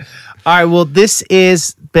 All right. Well, this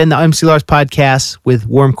has been the MC Lars podcast with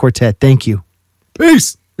Worm Quartet. Thank you.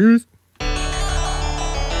 Peace. Peace.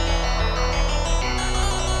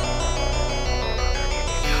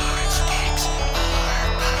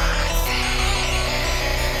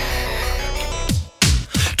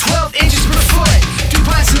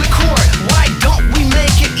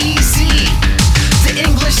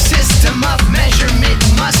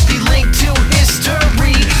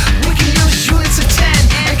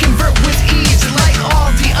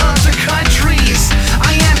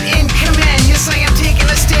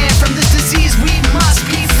 Stand from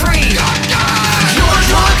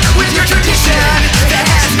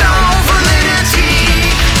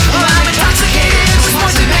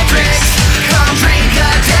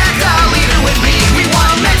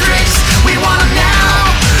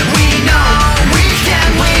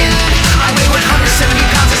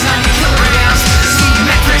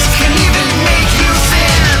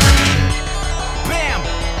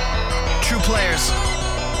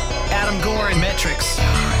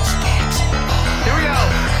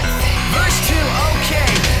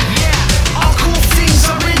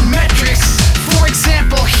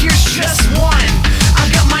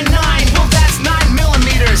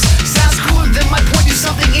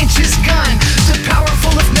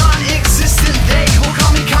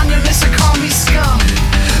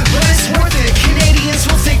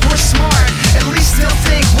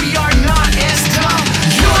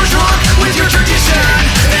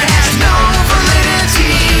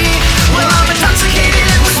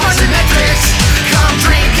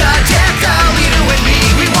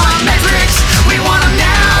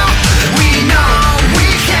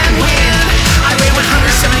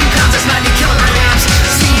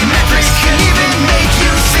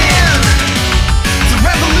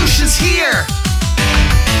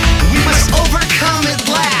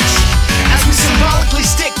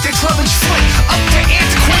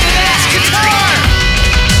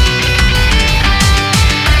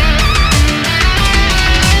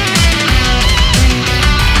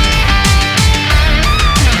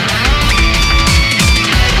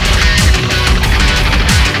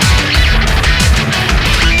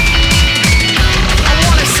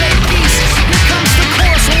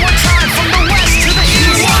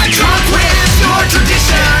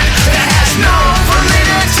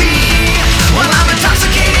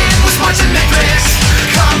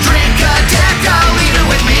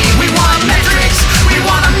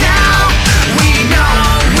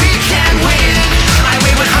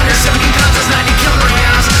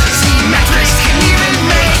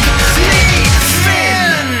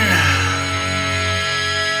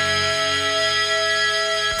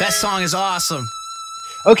song is awesome.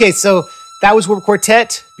 Okay, so that was Worm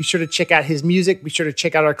Quartet. Be sure to check out his music. Be sure to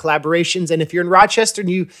check out our collaborations. And if you're in Rochester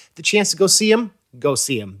and you have the chance to go see him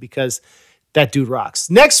because that dude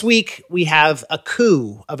rocks. Next week, we have a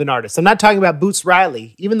coup of an artist. I'm not talking about Boots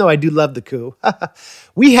Riley, even though I do love the coup.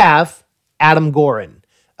 We have Adam Gorin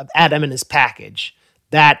of Adam and His Package.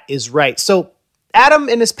 That is right. So Adam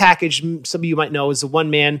and His Package, some of you might know, is a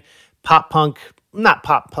one-man synth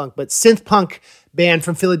punk band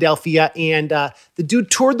from Philadelphia. And the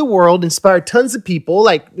dude toured the world, inspired tons of people,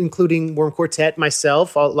 like including Worm Quartet,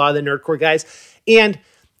 myself, a lot of the nerdcore guys. And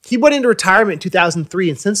he went into retirement in 2003.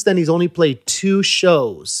 And since then, he's only played 2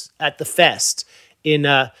 shows at the Fest in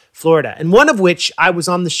Florida. And one of which I was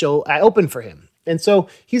on the show. I opened for him. And so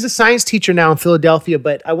he's a science teacher now in Philadelphia,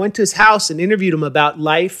 but I went to his house and interviewed him about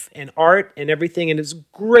life and art and everything. And it was a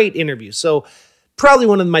great interview. So probably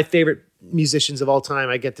one of my favorite musicians of all time.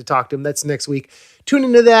 I get to talk to him. That's next week. Tune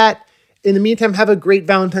into that. In the meantime, have a great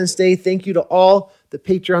Valentine's Day. Thank you to all the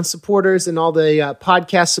Patreon supporters and all the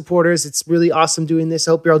podcast supporters. It's really awesome doing this.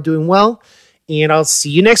 I hope you're all doing well. And I'll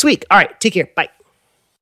see you next week. All right. Take care. Bye.